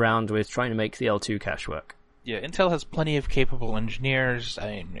fiddling around with trying to make the L2 cache work. Yeah, Intel has plenty of capable engineers.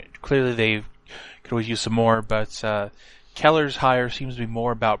 I mean, clearly they've could always use some more, but Keller's hire seems to be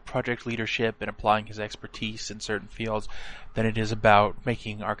more about project leadership and applying his expertise in certain fields than it is about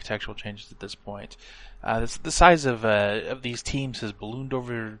making architectural changes at this point. The size of these teams has ballooned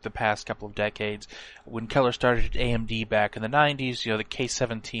over the past couple of decades. When Keller started at AMD back in the 90s, the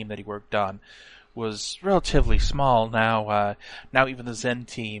K7 team that he worked on was relatively small. Now even the Zen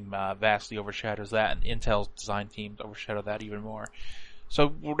team vastly overshadows that, and Intel's design teams overshadow that even more. So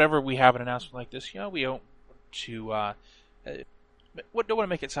whenever we have an announcement like this, we don't don't want to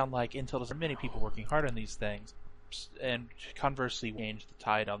make it sound like Intel doesn't have many people working hard on these things, and conversely change the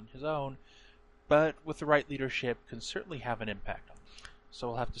tide on his own, but with the right leadership can certainly have an impact on them. So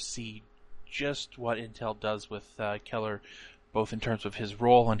we'll have to see just what Intel does with Keller, both in terms of his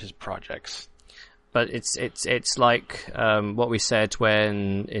role and his projects. But it's like what we said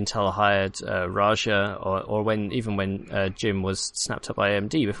when Intel hired Raja, or when Jim was snapped up by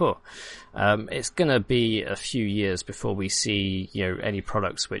AMD before. It's going to be a few years before we see any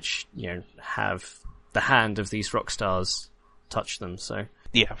products which have the hand of these rock stars touch them. So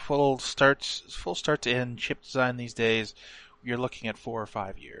yeah, full start to end chip design these days, you're looking at 4 or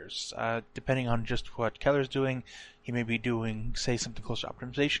 5 years, depending on just what Keller's doing. He may be doing, say, something close to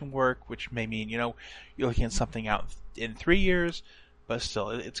optimization work, which may mean, you're looking at something out in 3 years, but still,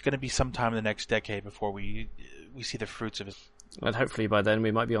 it's going to be sometime in the next decade before we see the fruits of it. And hopefully by then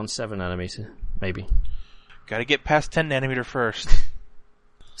we might be on 7 nanometer, maybe. Got to get past 10 nanometer first.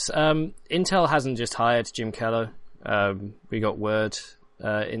 So, Intel hasn't just hired Jim Keller. We got word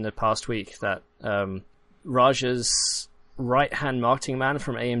in the past week that Raja's right-hand marketing man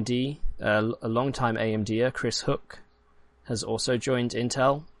from AMD, a long-time AMDer, Chris Hook, has also joined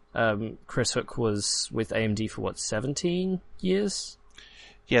Intel. Chris Hook was with AMD for 17 years?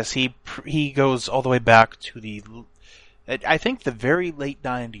 Yes, he goes all the way back to I think the very late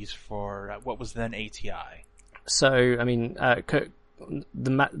 90s for what was then ATI. So, I mean,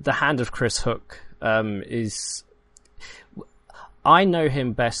 the hand of Chris Hook is... I know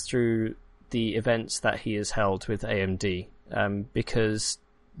him best through the events that he has held with AMD, because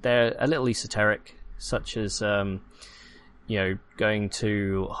they're a little esoteric, such as going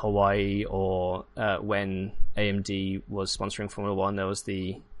to Hawaii, or when AMD was sponsoring Formula One, there was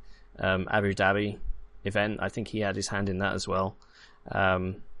the Abu Dhabi event. I think he had his hand in that as well,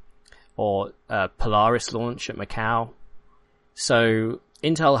 or Polaris launch at Macau. So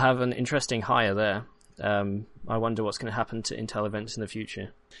Intel have an interesting hire there. I wonder what's going to happen to Intel events in the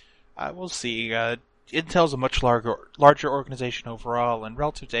future. We'll see. Intel's a much larger organization overall, and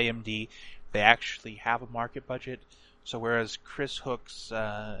relative to AMD, they actually have a market budget. So whereas Chris Hook's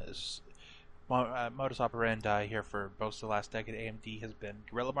modus operandi here for most of the last decade, AMD has been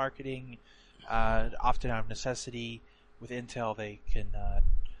guerrilla marketing, often out of necessity. With Intel, they can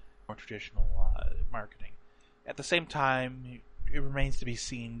more traditional marketing. At the same time, it remains to be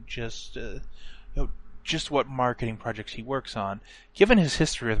seen just what marketing projects he works on. Given his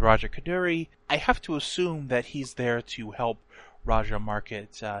history with Raja Koduri, I have to assume that he's there to help Raja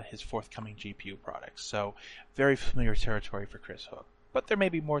market his forthcoming GPU products. So, very familiar territory for Chris Hook. But there may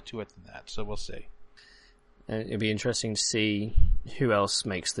be more to it than that, so we'll see. It'll be interesting to see who else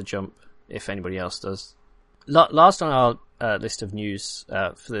makes the jump, if anybody else does. Last on our list of news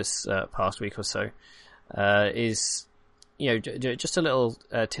for this past week or so is... just a little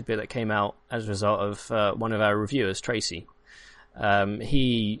tidbit that came out as a result of one of our reviewers, Tracy.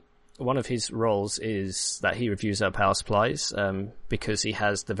 One of his roles is that he reviews our power supplies, because he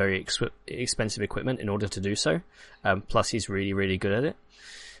has the very expensive equipment in order to do so. Plus, he's really, really good at it.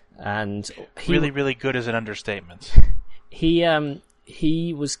 And really, really good is an understatement. He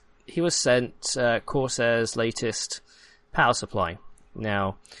was sent Corsair's latest power supply.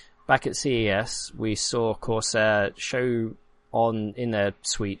 Now, back at CES, we saw Corsair show in their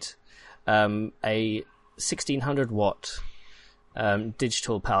suite a 1600 watt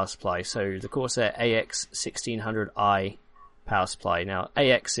digital power supply. So the Corsair AX 1600i power supply. Now,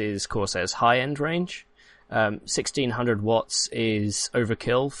 AX is Corsair's high-end range. 1600 watts is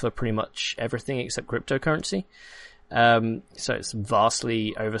overkill for pretty much everything except cryptocurrency. So it's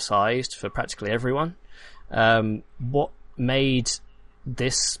vastly oversized for practically everyone. What made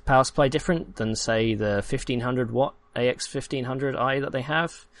this power supply different than, say, the 1500 watt AX 1500i that they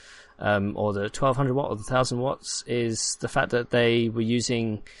have, or the 1200 watt or the 1000 watts, is the fact that they were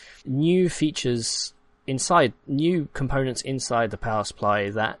using new features inside, new components inside the power supply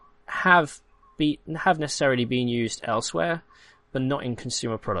that have necessarily been used elsewhere, but not in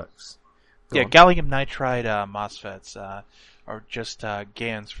consumer products. Yeah, gallium nitride MOSFETs, or just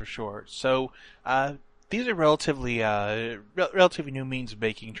GaNs for short. So These are relatively new means of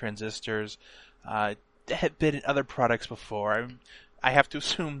making transistors. That have been in other products before. I have to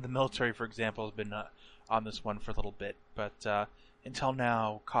assume the military, for example, has been on this one for a little bit, but until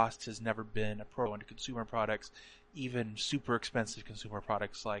now, cost has never been a pro into consumer products, even super expensive consumer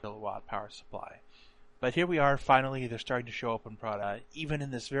products like a kilowatt power supply. But here we are, finally, they're starting to show up in product. Even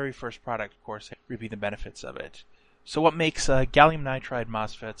in this very first product, of course, reaping the benefits of it. So what makes gallium nitride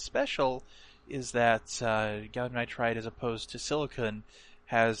MOSFET special is that gallium nitride, as opposed to silicon,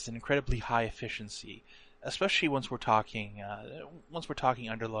 has an incredibly high efficiency, especially once we're talking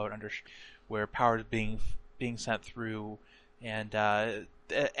under load, where power is being sent through, and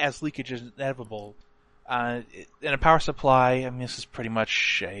as leakage is inevitable. In a power supply, I mean, this is pretty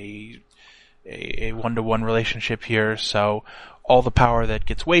much a one-to-one relationship here. So all the power that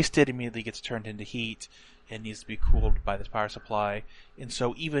gets wasted immediately gets turned into heat and needs to be cooled by this power supply. And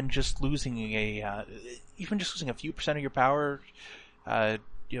so even just losing a few percent of your power,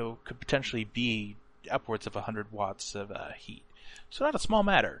 could potentially be upwards of 100 watts of heat. So not a small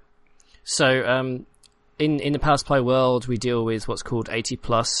matter. So in the power supply world, we deal with what's called 80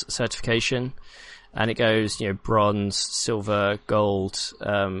 plus certification, and it goes bronze, silver, gold.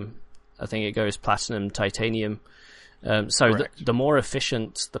 I think it goes platinum, titanium. So the more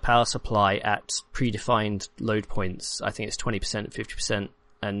efficient the power supply at predefined load points, I think it's 20%, 50%,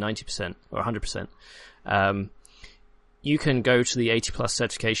 and 90%, or 100%. You can go to the 80 plus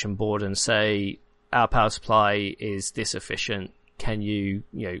certification board and say, our power supply is this efficient. Can you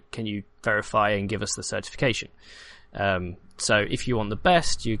verify and give us the certification? So if you want the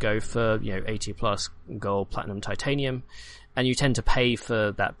best, you go for 80 plus gold, platinum, titanium, and you tend to pay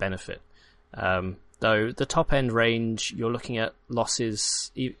for that benefit. Though the top end range, you're looking at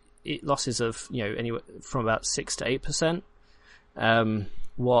losses of anywhere from about 6 to 8%.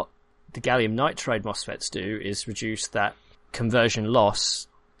 What the gallium nitride MOSFETs do is reduce that conversion loss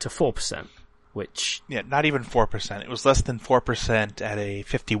to 4%, which not even 4%. It was less than 4% at a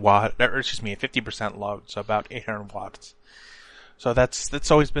 50% load, so about 800 watts. So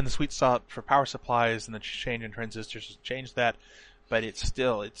that's always been the sweet spot for power supplies, and the change in transistors has changed that, but it's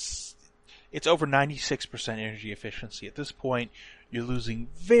over 96% energy efficiency. At this point, you're losing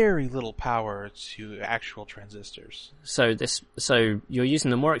very little power to actual transistors. So you're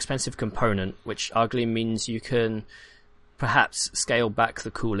using the more expensive component, which arguably means you can perhaps scale back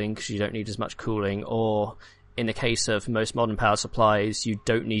the cooling because you don't need as much cooling, or in the case of most modern power supplies, you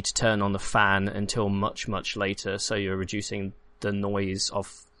don't need to turn on the fan until much, much later, so you're reducing the noise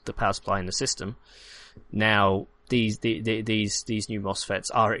of the power supply in the system. Now, these new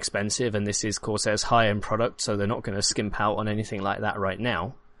MOSFETs are expensive, and this is Corsair's high-end product, so they're not going to skimp out on anything like that right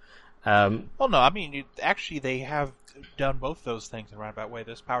now. Well, no, I mean, actually, they have done both those things in a roundabout way.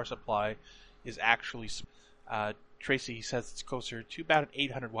 This power supply is actually, Tracy says it's closer to about an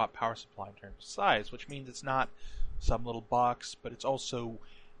 800 watt power supply in terms of size, which means it's not some little box, but it's also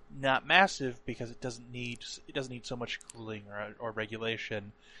not massive because it doesn't need so much cooling or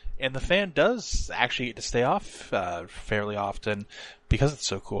regulation. And the fan does actually get to stay off fairly often because it's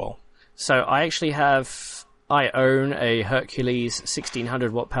so cool. So I own a Hercules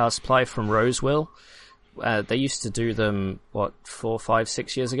 1600 watt power supply from Roseville. They used to do them 4, 5,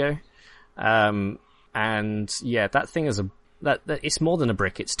 6 years ago, and yeah, that thing is it's more than a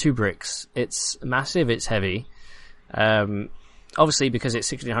brick. It's 2 bricks. It's massive. It's heavy. Obviously, because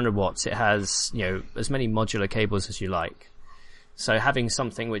it's 1600 watts, it has as many modular cables as you like. So having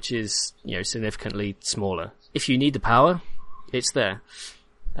something which is significantly smaller, if you need the power, it's there.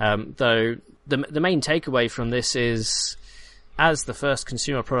 Though the main takeaway from this is, as the first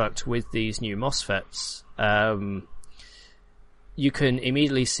consumer product with these new MOSFETs, you can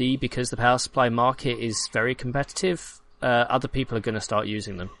immediately see, because the power supply market is very competitive, other people are going to start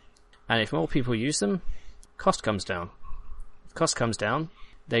using them, and if more people use them, cost comes down. If cost comes down,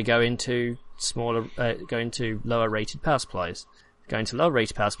 they go into lower rated power supplies. Going to lower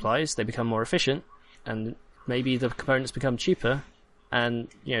rated power supplies, they become more efficient, and maybe the components become cheaper, and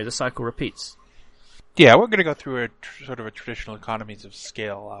the cycle repeats. Yeah, we're going to go through a traditional economies of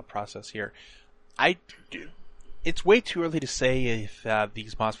scale process here. It's way too early to say if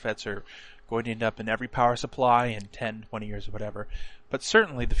these MOSFETs are going to end up in every power supply in 10, 20 years or whatever. But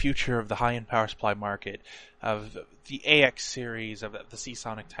certainly the future of the high-end power supply market, of the AX series, of the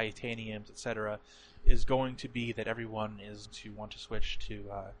Seasonic titaniums, etc., is going to be that everyone is to want to switch to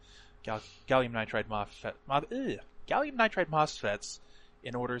gallium nitride MOSFETs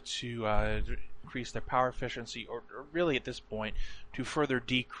in order to increase their power efficiency, or really at this point to further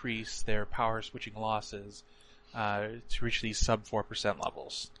decrease their power switching losses to reach these sub 4%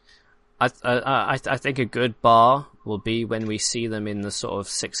 levels. I think a good bar will be when we see them in the sort of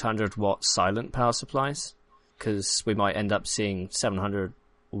 600 watt silent power supplies, because we might end up seeing 700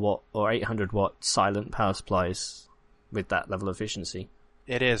 watt or 800 watt silent power supplies with that level of efficiency.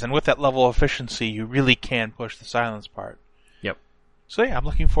 It is, and with that level of efficiency, you really can push the silence part. Yep. So yeah, I'm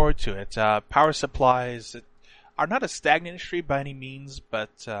looking forward to it. Power supplies are not a stagnant industry by any means, but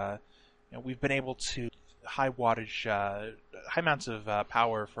we've been able to high wattage, high amounts of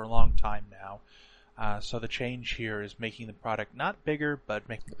power for a long time now. So the change here is making the product not bigger, but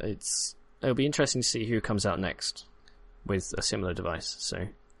it'll be interesting to see who comes out next with a similar device. So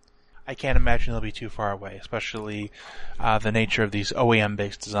I can't imagine they'll be too far away, especially the nature of these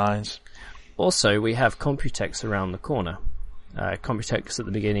OEM-based designs. Also, we have Computex around the corner. Computex at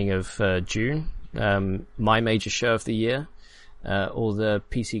the beginning of June, my major show of the year. All the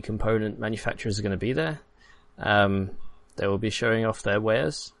PC component manufacturers are going to be there. They will be showing off their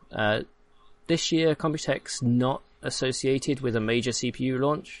wares. This year, Computex not associated with a major CPU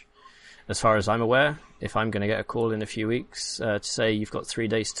launch, as far as I'm aware. If I'm going to get a call in a few weeks to say you've got 3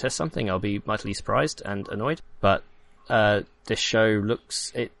 days to test something, I'll be mightily surprised and annoyed. But this show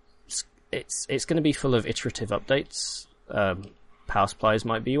looks it's going to be full of iterative updates. Power supplies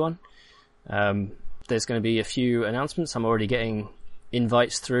might be one. There's going to be a few announcements. I'm already getting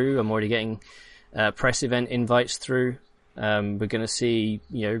invites through. I'm already getting press event invites through. We're going to see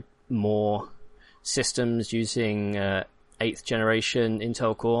more systems using 8th generation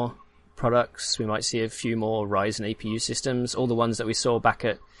Intel Core products. We might see a few more Ryzen APU systems. All the ones that we saw back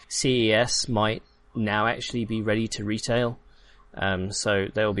at CES might now actually be ready to retail. So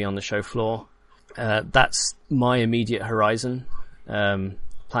they'll be on the show floor. That's my immediate horizon.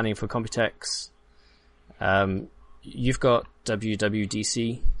 Planning for Computex. You've got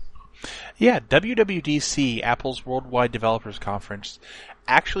WWDC. Yeah, WWDC, Apple's Worldwide Developers Conference,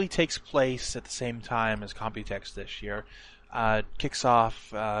 actually takes place at the same time as Computex this year. Kicks off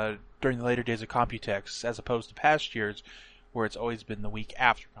during the later days of Computex, as opposed to past years, where it's always been the week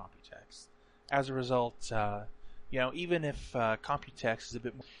after Computex. As a result, even if Computex is a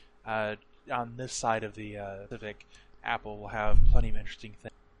bit more on this side of the Pacific, Apple will have plenty of interesting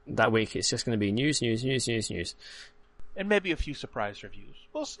things. That week it's just going to be news. And maybe a few surprise reviews.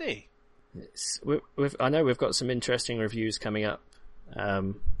 We'll see. I know we've got some interesting reviews coming up.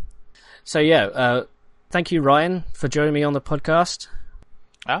 Thank you, Ryan, for joining me on the podcast.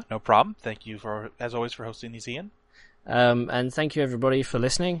 No problem. Thank you, as always, for hosting these, Ian. And thank you, everybody, for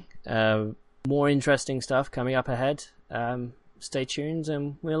listening. More interesting stuff coming up ahead. Stay tuned,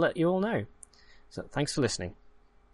 and we'll let you all know. So thanks for listening.